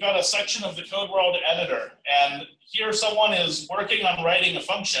top, you've got a section of the CodeWorld editor, and here someone is working on writing a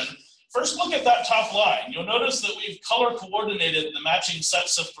function. First, look at that top line. You'll notice that we've color coordinated the matching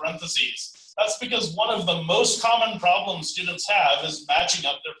sets of parentheses. That's because one of the most common problems students have is matching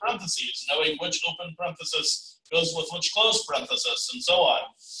up their parentheses, knowing which open parenthesis goes with which closed parenthesis, and so on.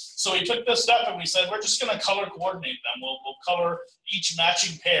 So we took this step and we said, we're just going to color coordinate them. We'll color each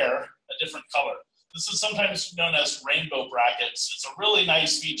matching pair a different color. This is sometimes known as rainbow brackets. It's a really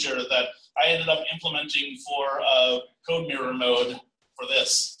nice feature that I ended up implementing for code mirror mode for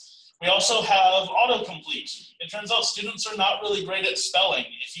this. We also have autocomplete. It turns out students are not really great at spelling.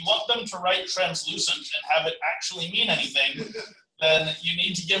 If you want them to write translucent and have it actually mean anything, then you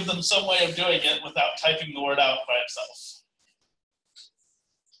need to give them some way of doing it without typing the word out by itself.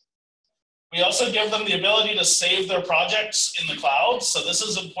 We also give them the ability to save their projects in the cloud. So this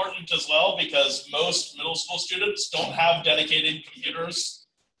is important as well because most middle school students don't have dedicated computers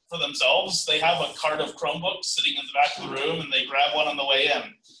for themselves. They have a cart of Chromebooks sitting in the back of the room and they grab one on the way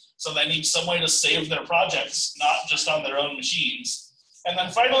in. So they need some way to save their projects, not just on their own machines. And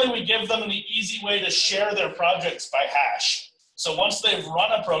then finally, we give them an easy way to share their projects by hash. So once they've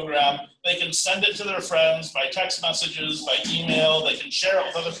run a program, they can send it to their friends by text messages, by email, they can share it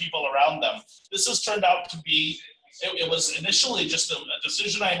with other people around them. This has turned out to be, it was initially just a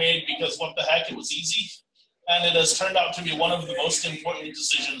decision I made because what the heck, it was easy. And it has turned out to be one of the most important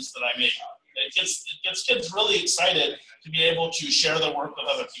decisions that I made. It gets kids really excited to be able to share their work with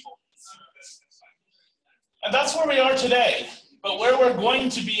other people. And that's where we are today. But where we're going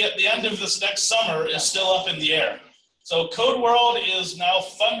to be at the end of this next summer is still up in the air. So CodeWorld is now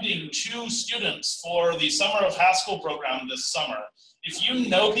funding 2 students for the Summer of Haskell program this summer. If you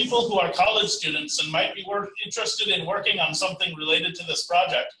know people who are college students and might be interested in working on something related to this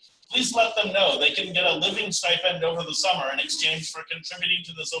project, please let them know. They can get a living stipend over the summer in exchange for contributing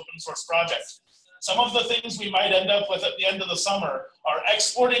to this open source project. Some of the things we might end up with at the end of the summer are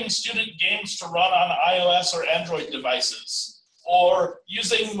exporting student games to run on iOS or Android devices, or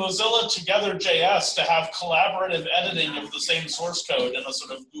using Mozilla Together.js to have collaborative editing of the same source code in a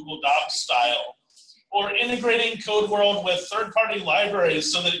sort of Google Docs style, or integrating CodeWorld with third-party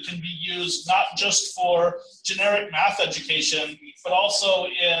libraries so that it can be used not just for generic math education, but also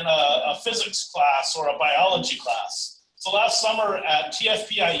in a physics class or a biology class. So last summer at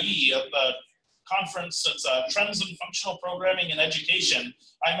TFPIE, at the conference, it's Trends in Functional Programming in Education,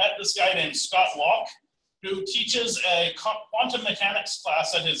 I met this guy named Scott Walk, who teaches a quantum mechanics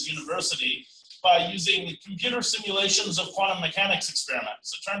class at his university by using computer simulations of quantum mechanics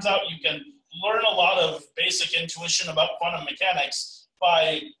experiments. It turns out you can learn a lot of basic intuition about quantum mechanics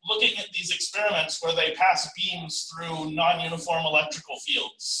by looking at these experiments where they pass beams through non-uniform electrical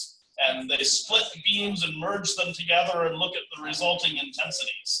fields. And they split beams and merge them together and look at the resulting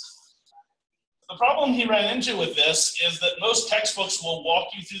intensities. The problem he ran into with this is that most textbooks will walk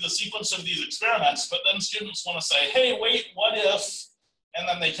you through the sequence of these experiments, but then students want to say, hey, wait, what if? And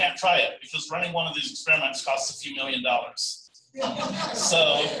then they can't try it because running one of these experiments costs a few $1 million.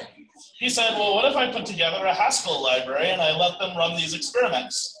 So he said, well, what if I put together a Haskell library and I let them run these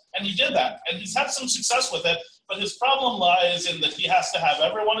experiments? And he did that, and he's had some success with it, but his problem lies in that he has to have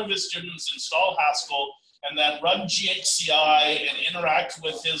every one of his students install Haskell and then run GHCI and interact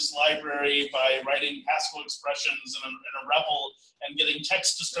with his library by writing Haskell expressions in a REPL and getting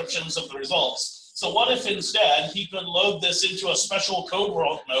text descriptions of the results. So what if instead he could load this into a special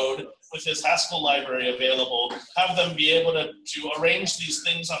CodeWorld node with his Haskell library available, have them be able to arrange these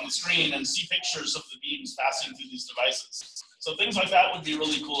things on the screen and see pictures of the beams passing through these devices. So things like that would be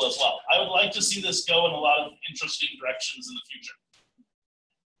really cool as well. I would like to see this go in a lot of interesting directions in the future.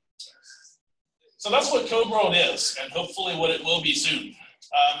 So that's what CodeWorld is, and hopefully what it will be soon.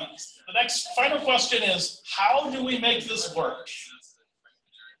 The next final question is, how do we make this work?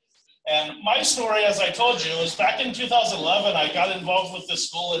 And my story, as I told you, is back in 2011, I got involved with this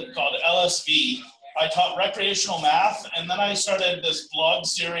school called LSV. I taught recreational math, and then I started this blog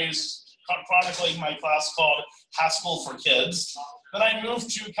series chronicling my class called Haskell for Kids. Then I moved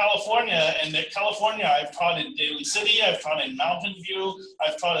to California, and in California, I've taught in Daly City, I've taught in Mountain View,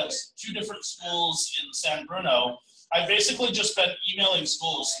 I've taught at 2 different schools in San Bruno. I've basically just been emailing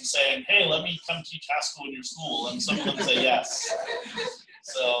schools and saying, hey, let me come teach Haskell in your school, and some of them say yes.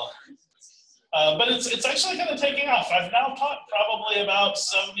 So, but it's actually kind of taking off. I've now taught probably about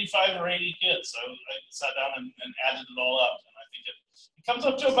 75 or 80 kids. I sat down and added it all up, and I think it comes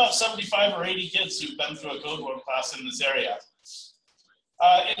up to about 75 or 80 kids who've been through a CodeWorld class in this area.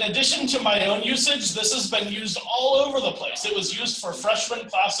 In addition to my own usage, this has been used all over the place. It was used for freshman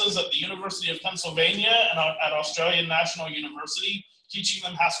classes at the University of Pennsylvania and at Australian National University, teaching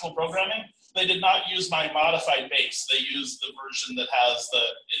them Haskell programming. They did not use my modified base. They used the version that has the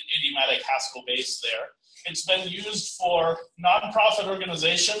idiomatic Haskell base there. It's been used for nonprofit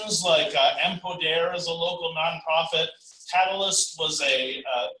organizations like Empoder is a local nonprofit. Catalyst was a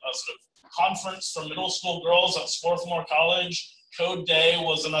sort of conference for middle school girls at Swarthmore College. Code Day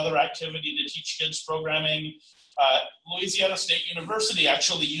was another activity to teach kids programming. Louisiana State University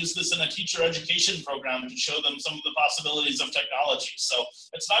actually used this in a teacher education program to show them some of the possibilities of technology. So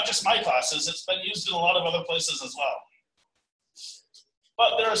it's not just my classes, it's been used in a lot of other places as well.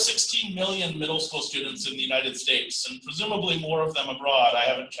 But there are 16 million middle school students in the United States, and presumably more of them abroad. I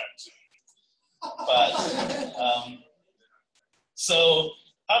haven't checked. But, so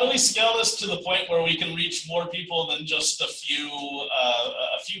how do we scale this to the point where we can reach more people than just a few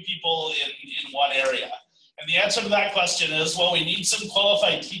people in one area? And the answer to that question is, well, we need some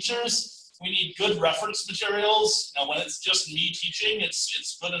qualified teachers. We need good reference materials. Now, when it's just me teaching,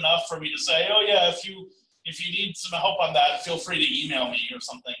 it's good enough for me to say, oh yeah, if you need some help on that, feel free to email me or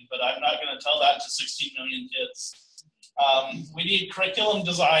something. But I'm not going to tell that to 16 million kids. We need curriculum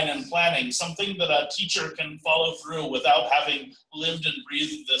design and planning, something that a teacher can follow through without having lived and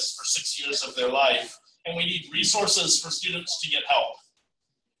breathed this for 6 years of their life. And we need resources for students to get help.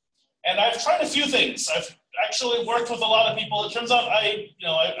 And I've tried a few things. I've actually worked with a lot of people. It turns out I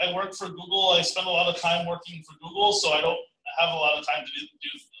work for Google. I spend a lot of time working for Google, so I don't have a lot of time to do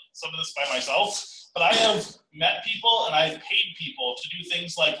some of this by myself. But I have met people and I've paid people to do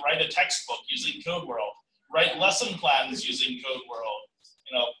things like write a textbook using CodeWorld, write lesson plans using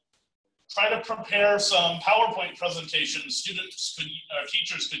CodeWorld, try to prepare some PowerPoint presentations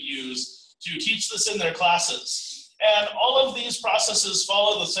teachers could use to teach this in their classes. And all of these processes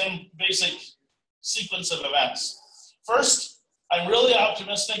follow the same basic sequence of events. First, I'm really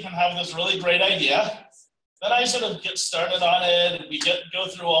optimistic and have this really great idea. Then I sort of get started on it, and we go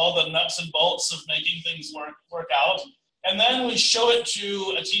through all the nuts and bolts of making things work out. And then we show it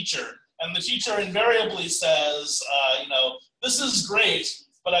to a teacher. And the teacher invariably says, this is great,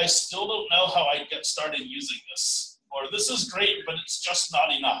 but I still don't know how I get started using this. Or this is great, but it's just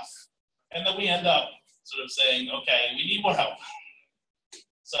not enough. And then we end up sort of saying, okay, we need more help.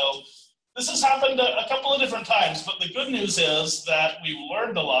 So this has happened a couple of different times, but the good news is that we've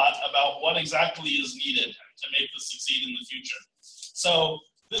learned a lot about what exactly is needed to make this succeed in the future. So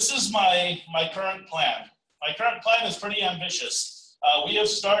this is my current plan. My current plan is pretty ambitious. We have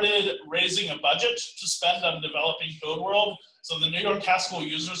started raising a budget to spend on developing CodeWorld. So the New York Haskell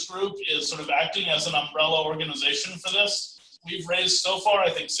Users Group is sort of acting as an umbrella organization for this. We've raised so far,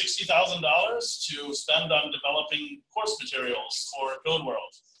 I think, $60,000 to spend on developing course materials for CodeWorld.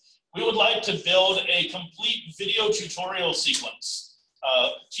 We would like to build a complete video tutorial sequence,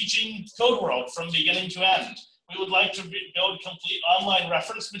 teaching CodeWorld from beginning to end. We would like to build complete online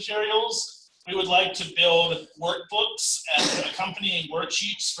reference materials. We would like to build workbooks and accompanying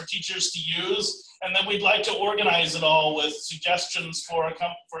worksheets for teachers to use. And then we'd like to organize it all with suggestions for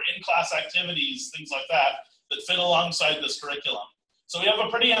in-class activities, things like that fit alongside this curriculum. So we have a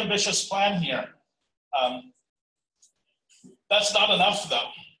pretty ambitious plan here. That's not enough, though.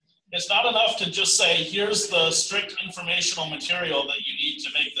 It's not enough to just say, here's the strict informational material that you need to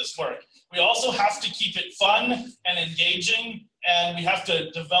make this work. We also have to keep it fun and engaging, and we have to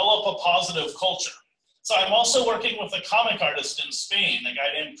develop a positive culture. So I'm also working with a comic artist in Spain, a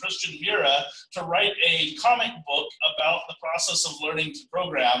guy named Christian Mira, to write a comic book about the process of learning to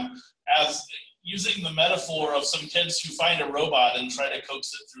program, as using the metaphor of some kids who find a robot and try to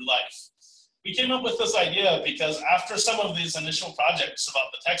coax it through life. We came up with this idea because after some of these initial projects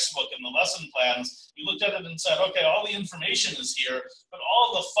about the textbook and the lesson plans, we looked at it and said, okay, all the information is here, but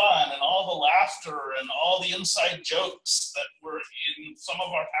all the fun and all the laughter and all the inside jokes that were in in some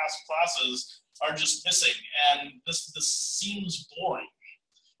of our past classes are just missing, and this seems boring.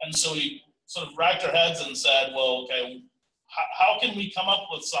 And so we sort of racked our heads and said, well, okay, how can we come up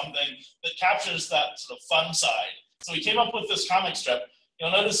with something that captures that sort of fun side? So we came up with this comic strip.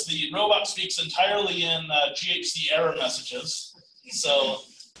 You'll notice the robot speaks entirely in GHC error messages. So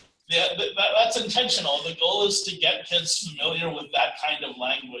yeah, that's intentional. The goal is to get kids familiar with that kind of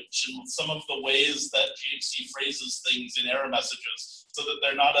language and with some of the ways that GHC phrases things in error messages so that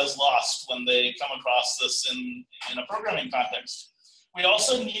they're not as lost when they come across this in a programming context. We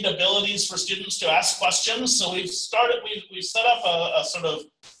also need abilities for students to ask questions. So we've set up a sort of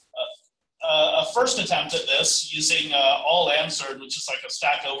a first attempt at this using all answered, which is like a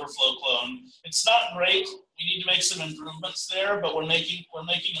Stack Overflow clone. It's not great. We need to make some improvements there, but we're making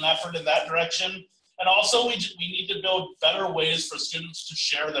an effort in that direction. And also we need to build better ways for students to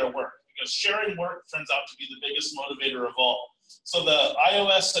share their work, because sharing work turns out to be the biggest motivator of all. So the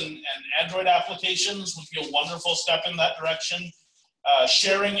iOS and Android applications would be a wonderful step in that direction.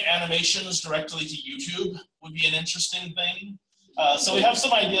 Sharing animations directly to YouTube would be an interesting thing. So we have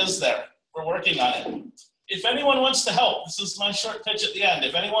some ideas there. We're working on it. If anyone wants to help, this is my short pitch at the end.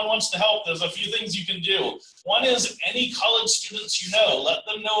 If anyone wants to help, there's a few things you can do. One is any college students you know, let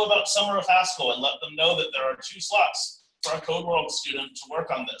them know about Summer of Haskell and let them know that there are 2 slots for a CodeWorld student to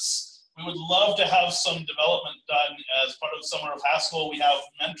work on this. We would love to have some development done as part of Summer of Haskell. We have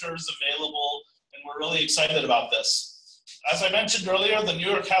mentors available, and we're really excited about this. As I mentioned earlier, the New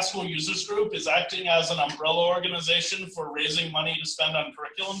York Haskell Users Group is acting as an umbrella organization for raising money to spend on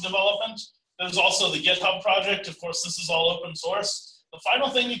curriculum development. There's also the GitHub project. Of course, this is all open source. The final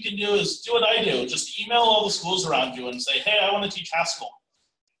thing you can do is do what I do. Just email all the schools around you and say, hey, I want to teach Haskell.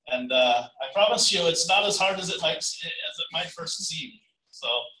 And I promise you, it's not as hard as it might first seem. So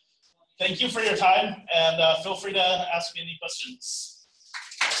thank you for your time, and feel free to ask me any questions.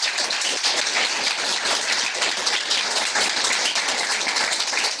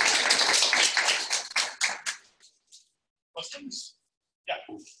 Questions? Yeah.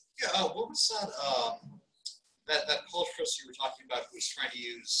 Yeah. What was that college professor you were talking about who was trying to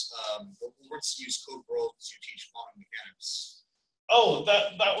use wants to use CodeWorld to teach quantum mechanics? Oh,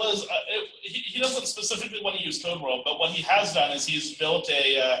 that was he doesn't specifically want to use CodeWorld, but what he has done is he's built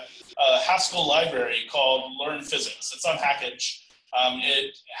a Haskell library called Learn Physics. It's on Hackage.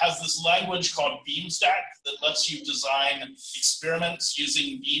 It has this language called BeamStack that lets you design experiments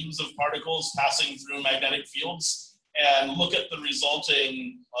using beams of particles passing through magnetic fields and look at the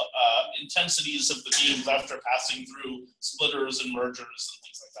resulting intensities of the beams after passing through splitters and mergers and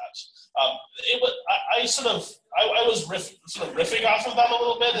things like that. I was riffing off of that a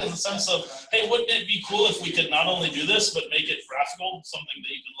little bit in the sense of, hey, wouldn't it be cool if we could not only do this, but make it graphical, something that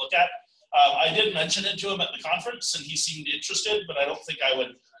you can look at? I did mention it to him at the conference, and he seemed interested, but I don't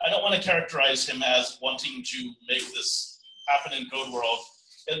want to characterize him as wanting to make this happen in CodeWorld.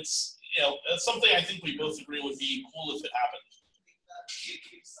 It's something I think we both agree would be cool if it happened.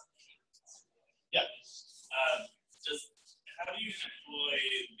 Yeah. Just how do you deploy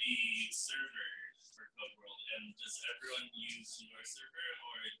the server for CodeWorld? And does everyone use your server,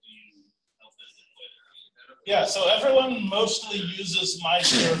 or do you help them deploy their own? Yeah, so everyone mostly uses my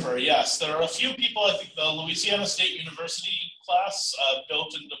server, yes. There are a few people, I think the Louisiana State University class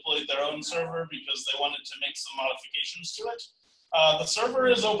built and deployed their own server because they wanted to make some modifications to it. The server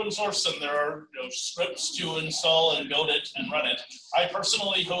is open source, and there are scripts to install and build it and run it. I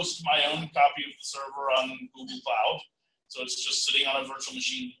personally host my own copy of the server on Google Cloud, so it's just sitting on a virtual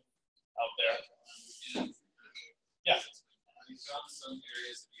machine out there. Yeah. Have you found some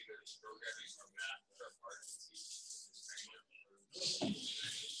areas of either programming or math that are hard to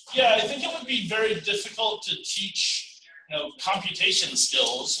teach? Yeah, I think it would be very difficult to teach computation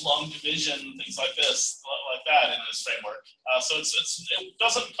skills, long division, things like this, like that in this framework. So it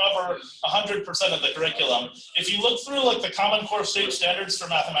doesn't cover 100% of the curriculum. If you look through like the Common Core State Standards for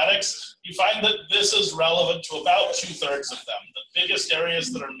mathematics, you find that this is relevant to about 2/3 of them. The biggest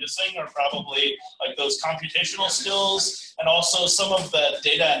areas that are missing are probably like those computational skills and also some of the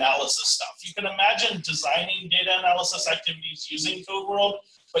data analysis stuff. You can imagine designing data analysis activities using CodeWorld,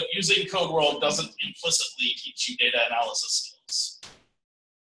 but using CodeWorld doesn't implicitly teach you data analysis skills.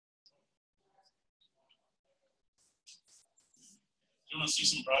 You want to see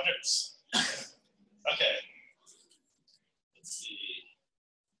some projects? Okay. Let's see.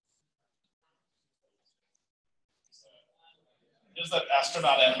 Here's that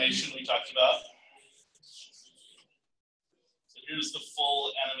astronaut animation we talked about. So here's the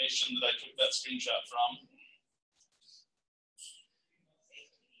full animation that I took that screenshot from.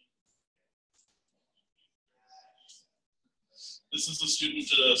 This is a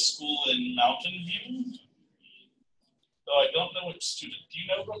student at a school in Mountain View. Though I don't know which student. Do you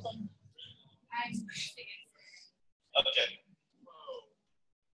know, Brooklyn? Okay.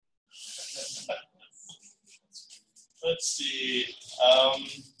 Let's see.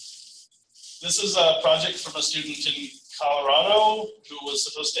 This is a project from a student in Colorado who was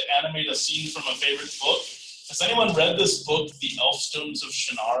supposed to animate a scene from a favorite book. Has anyone read this book, The Elfstones of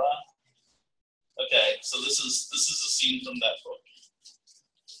Shannara? Okay, so this is a scene from that book.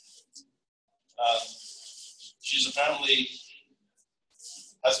 She's apparently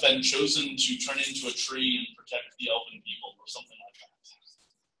has been chosen to turn into a tree and protect the elven people or something like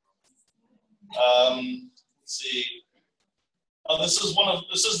that. Let's see. Oh, this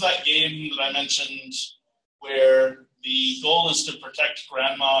is that game that I mentioned where the goal is to protect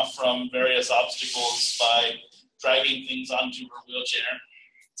Grandma from various obstacles by dragging things onto her wheelchair.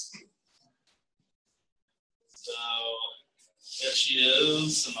 So there she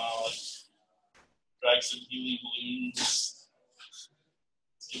is, and I'll drag some helium balloons.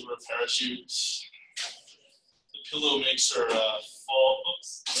 Let's give her a parachute. The pillow makes her fall.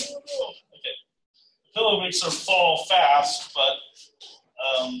 Oops. Okay. The pillow makes her fall fast, but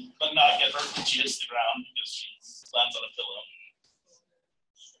not get hurt when she hits the ground because she lands on a pillow.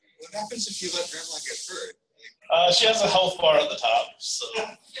 What happens if you let Grandma get hurt? She has a health bar at the top, so.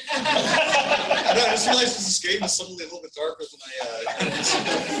 I just realized this game is suddenly a little bit darker than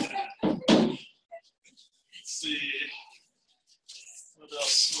Let's see. What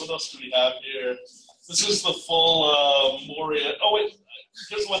else do we have here? This is the full Moria. Oh wait,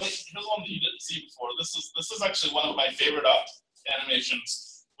 here's one that you didn't see before. This is actually one of my favorite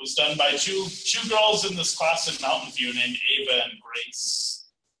animations. It was done by two girls in this class in Mountain View named Ava and Grace.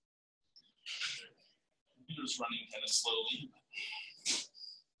 Computer's running kind of slowly. You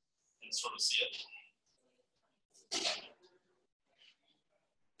can sort of see it.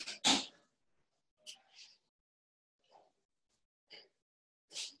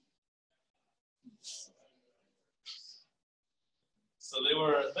 So they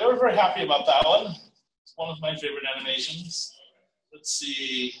were very happy about that one. It's one of my favorite animations. Let's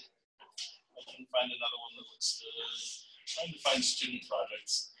see if I can find another one that looks good. I'm trying to find student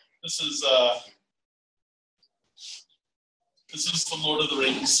projects. This is the Lord of the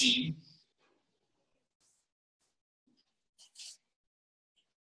Rings scene.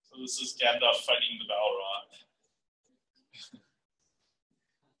 So this is Gandalf fighting the Balrog.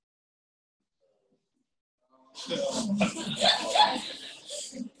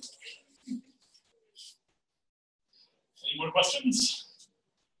 Any more questions?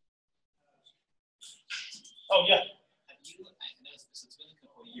 Oh, yeah. Have you, I noticed this, it's been a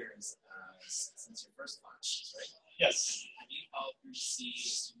couple of years since your first launch, right? Yes. Have you helped or see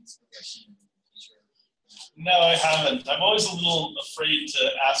students' progression in the future? No, I haven't. I'm always a little afraid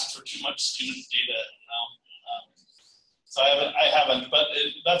to ask for too much student data. So I haven't, but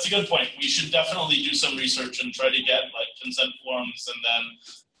that's a good point. We should definitely do some research and try to get like consent forms and then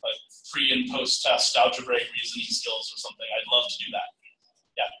like pre and post test algebraic reasoning skills or something. I'd love to do that.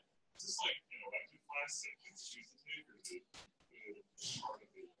 Yeah. Is this like an elective class that kids choose to take, or is it part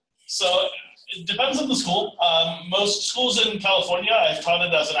of it? So it depends on the school. Most schools in California, I've taught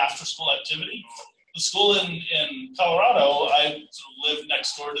it as an after-school activity. The school in Colorado, I sort of lived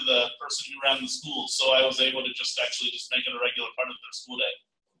next door to the person who ran the school, so I was able to just make it a regular part of their school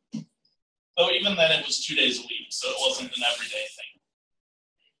day. Though even then, it was 2 days a week, so it wasn't an everyday thing.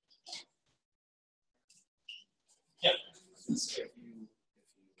 Yeah. So if you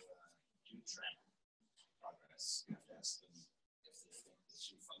do track progress, you have to ask them if they think the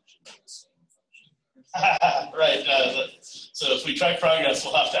two functions are the same function. Right. So if we track progress,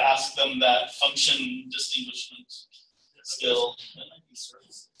 we'll have to ask them that function distinguishment skill. There might be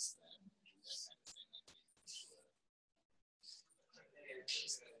services that do that kind of thing.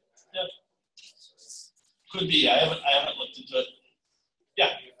 Yeah. Could be. I haven't looked into it.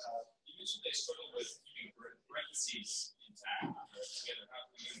 Yeah. You mentioned they struggle with keeping parentheses intact together. How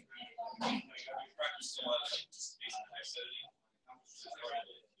do you practice a lot of just basic text editing? How much is there to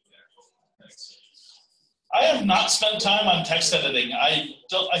do the actual text? I have not spent time on text editing. I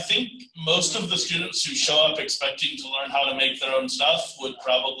think most of the students who show up expecting to learn how to make their own stuff would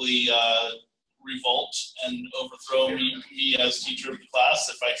probably revolt and overthrow me as teacher of the class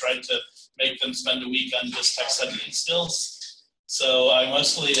if I tried to make them spend a week on just text editing skills. So I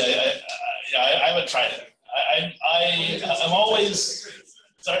haven't tried it. I'm always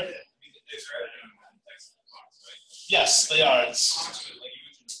sorry. Yes, they are.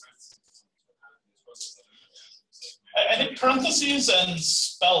 I think parentheses and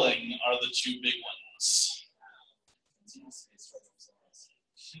spelling are the two big ones.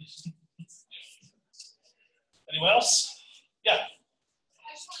 Anyone else? Yeah.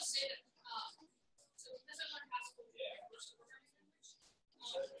 I just want to say that, so because I learned Haskell for the first programming language,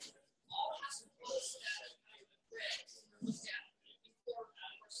 all Haskell books that I read or looked at before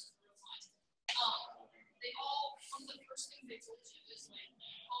courses were online, they all, one of the first things they told you is like,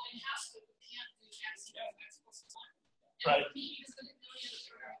 oh, in Haskell, you can't do X, X plus 1. And Right. for me, because I didn't know any other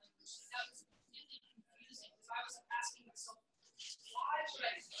programming language, that was really confusing because I was asking myself, why would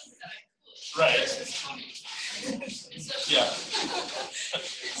I think that I could? Right. And so, Yeah. and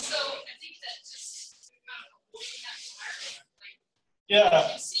so I think that just kind of avoiding that environment, like,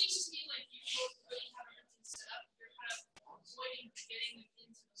 Yeah. it seems to me like you don't really have everything set up. You're kind of avoiding getting them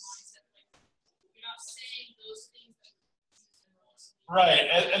into the mindset, like you're not saying those things that Right,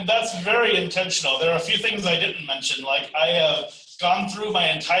 and that's very intentional. There are a few things I didn't mention, like I have gone through my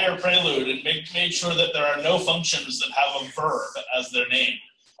entire prelude and made sure that there are no functions that have a verb as their name.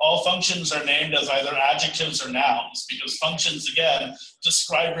 All functions are named as either adjectives or nouns, because functions, again,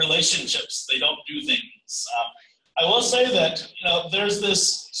 describe relationships. They don't do things. I will say that, you know, there's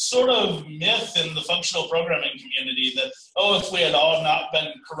this sort of myth in the functional programming community that, oh, if we had all not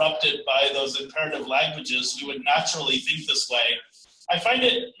been corrupted by those imperative languages, we would naturally think this way. I find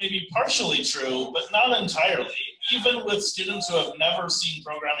it maybe partially true, but not entirely. Even with students who have never seen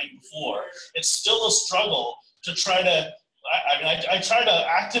programming before, it's still a struggle to try to, I try to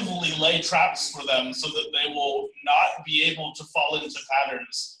actively lay traps for them so that they will not be able to fall into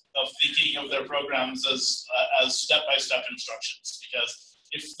patterns of thinking of their programs as step-by-step instructions. Because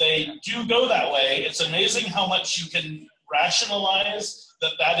if they do go that way, it's amazing how much you can rationalize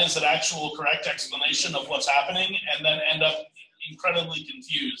that that is an actual correct explanation of what's happening, and then end up incredibly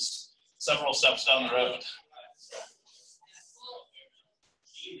confused several steps down the road.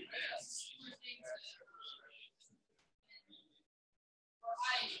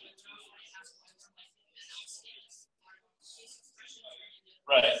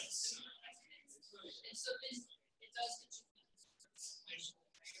 Right.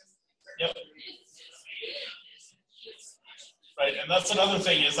 Yep. Right, and that's another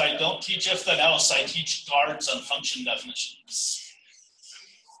thing is I don't teach if then else, I teach guards on function definitions.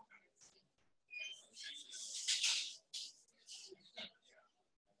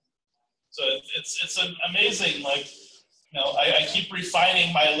 So it's an amazing, like, you know, I keep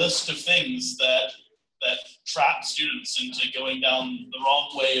refining my list of things that trap students into going down the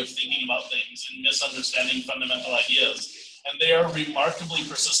wrong way of thinking about things and misunderstanding fundamental ideas. And they are remarkably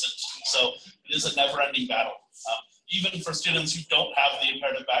persistent. So it is a never-ending battle. Even for students who don't have the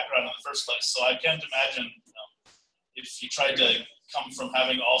imperative background in the first place. So I can't imagine, you know, if you tried to come from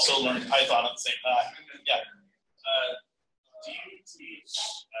having also learned Python at the same time. Yeah. Do you teach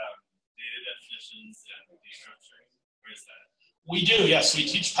data definitions and destructuring? Where is that? We do, yes. We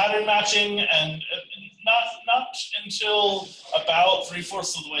teach pattern matching, and not until about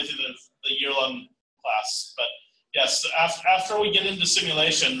 3/4 of the way through the year-long class. But yes, after we get into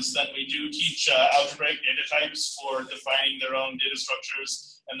simulations, then we do teach algebraic data types for defining their own data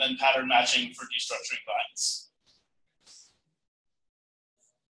structures, and then pattern matching for destructuring binds.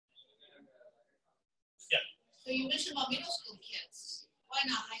 Yeah. So you mentioned about middle school kids. Why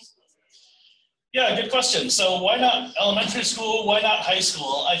not high school? Yeah, good question. So why not elementary school? Why not high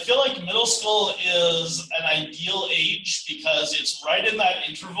school? I feel like middle school is an ideal age because it's right in that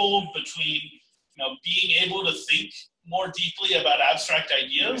interval between, you know, being able to think more deeply about abstract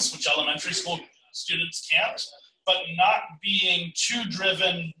ideas, which elementary school students can't, but not being too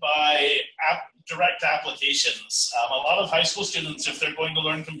driven by direct applications. A lot of high school students, if they're going to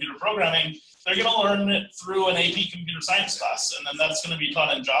learn computer programming, they're going to learn it through an AP computer science class, and then that's going to be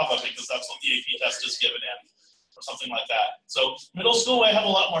taught in Java because that's what the AP test is given in, or something like that. So middle school, I have a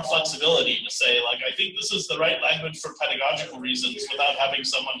lot more flexibility to say, like, I think this is the right language for pedagogical reasons without having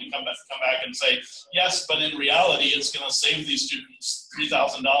someone to come back and say, yes, but in reality, it's going to save these students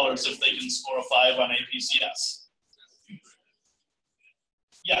 $3,000 if they can score a 5 on APCS.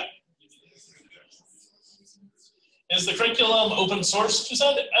 Yeah. Is the curriculum open sourced, you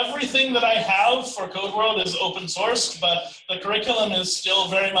said? Everything that I have for CodeWorld is open sourced, but the curriculum is still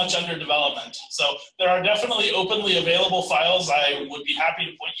very much under development. So there are definitely openly available files I would be happy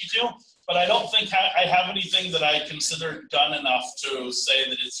to point you to, but I don't think I have anything that I consider done enough to say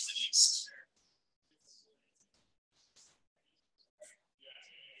that it's released.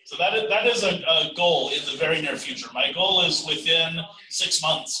 So that is a goal in the very near future. My goal is within 6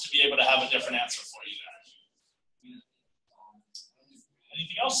 months to be able to have a different answer for you guys.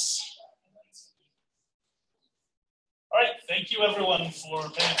 Anything else? All right, thank you everyone for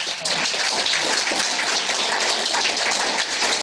paying attention.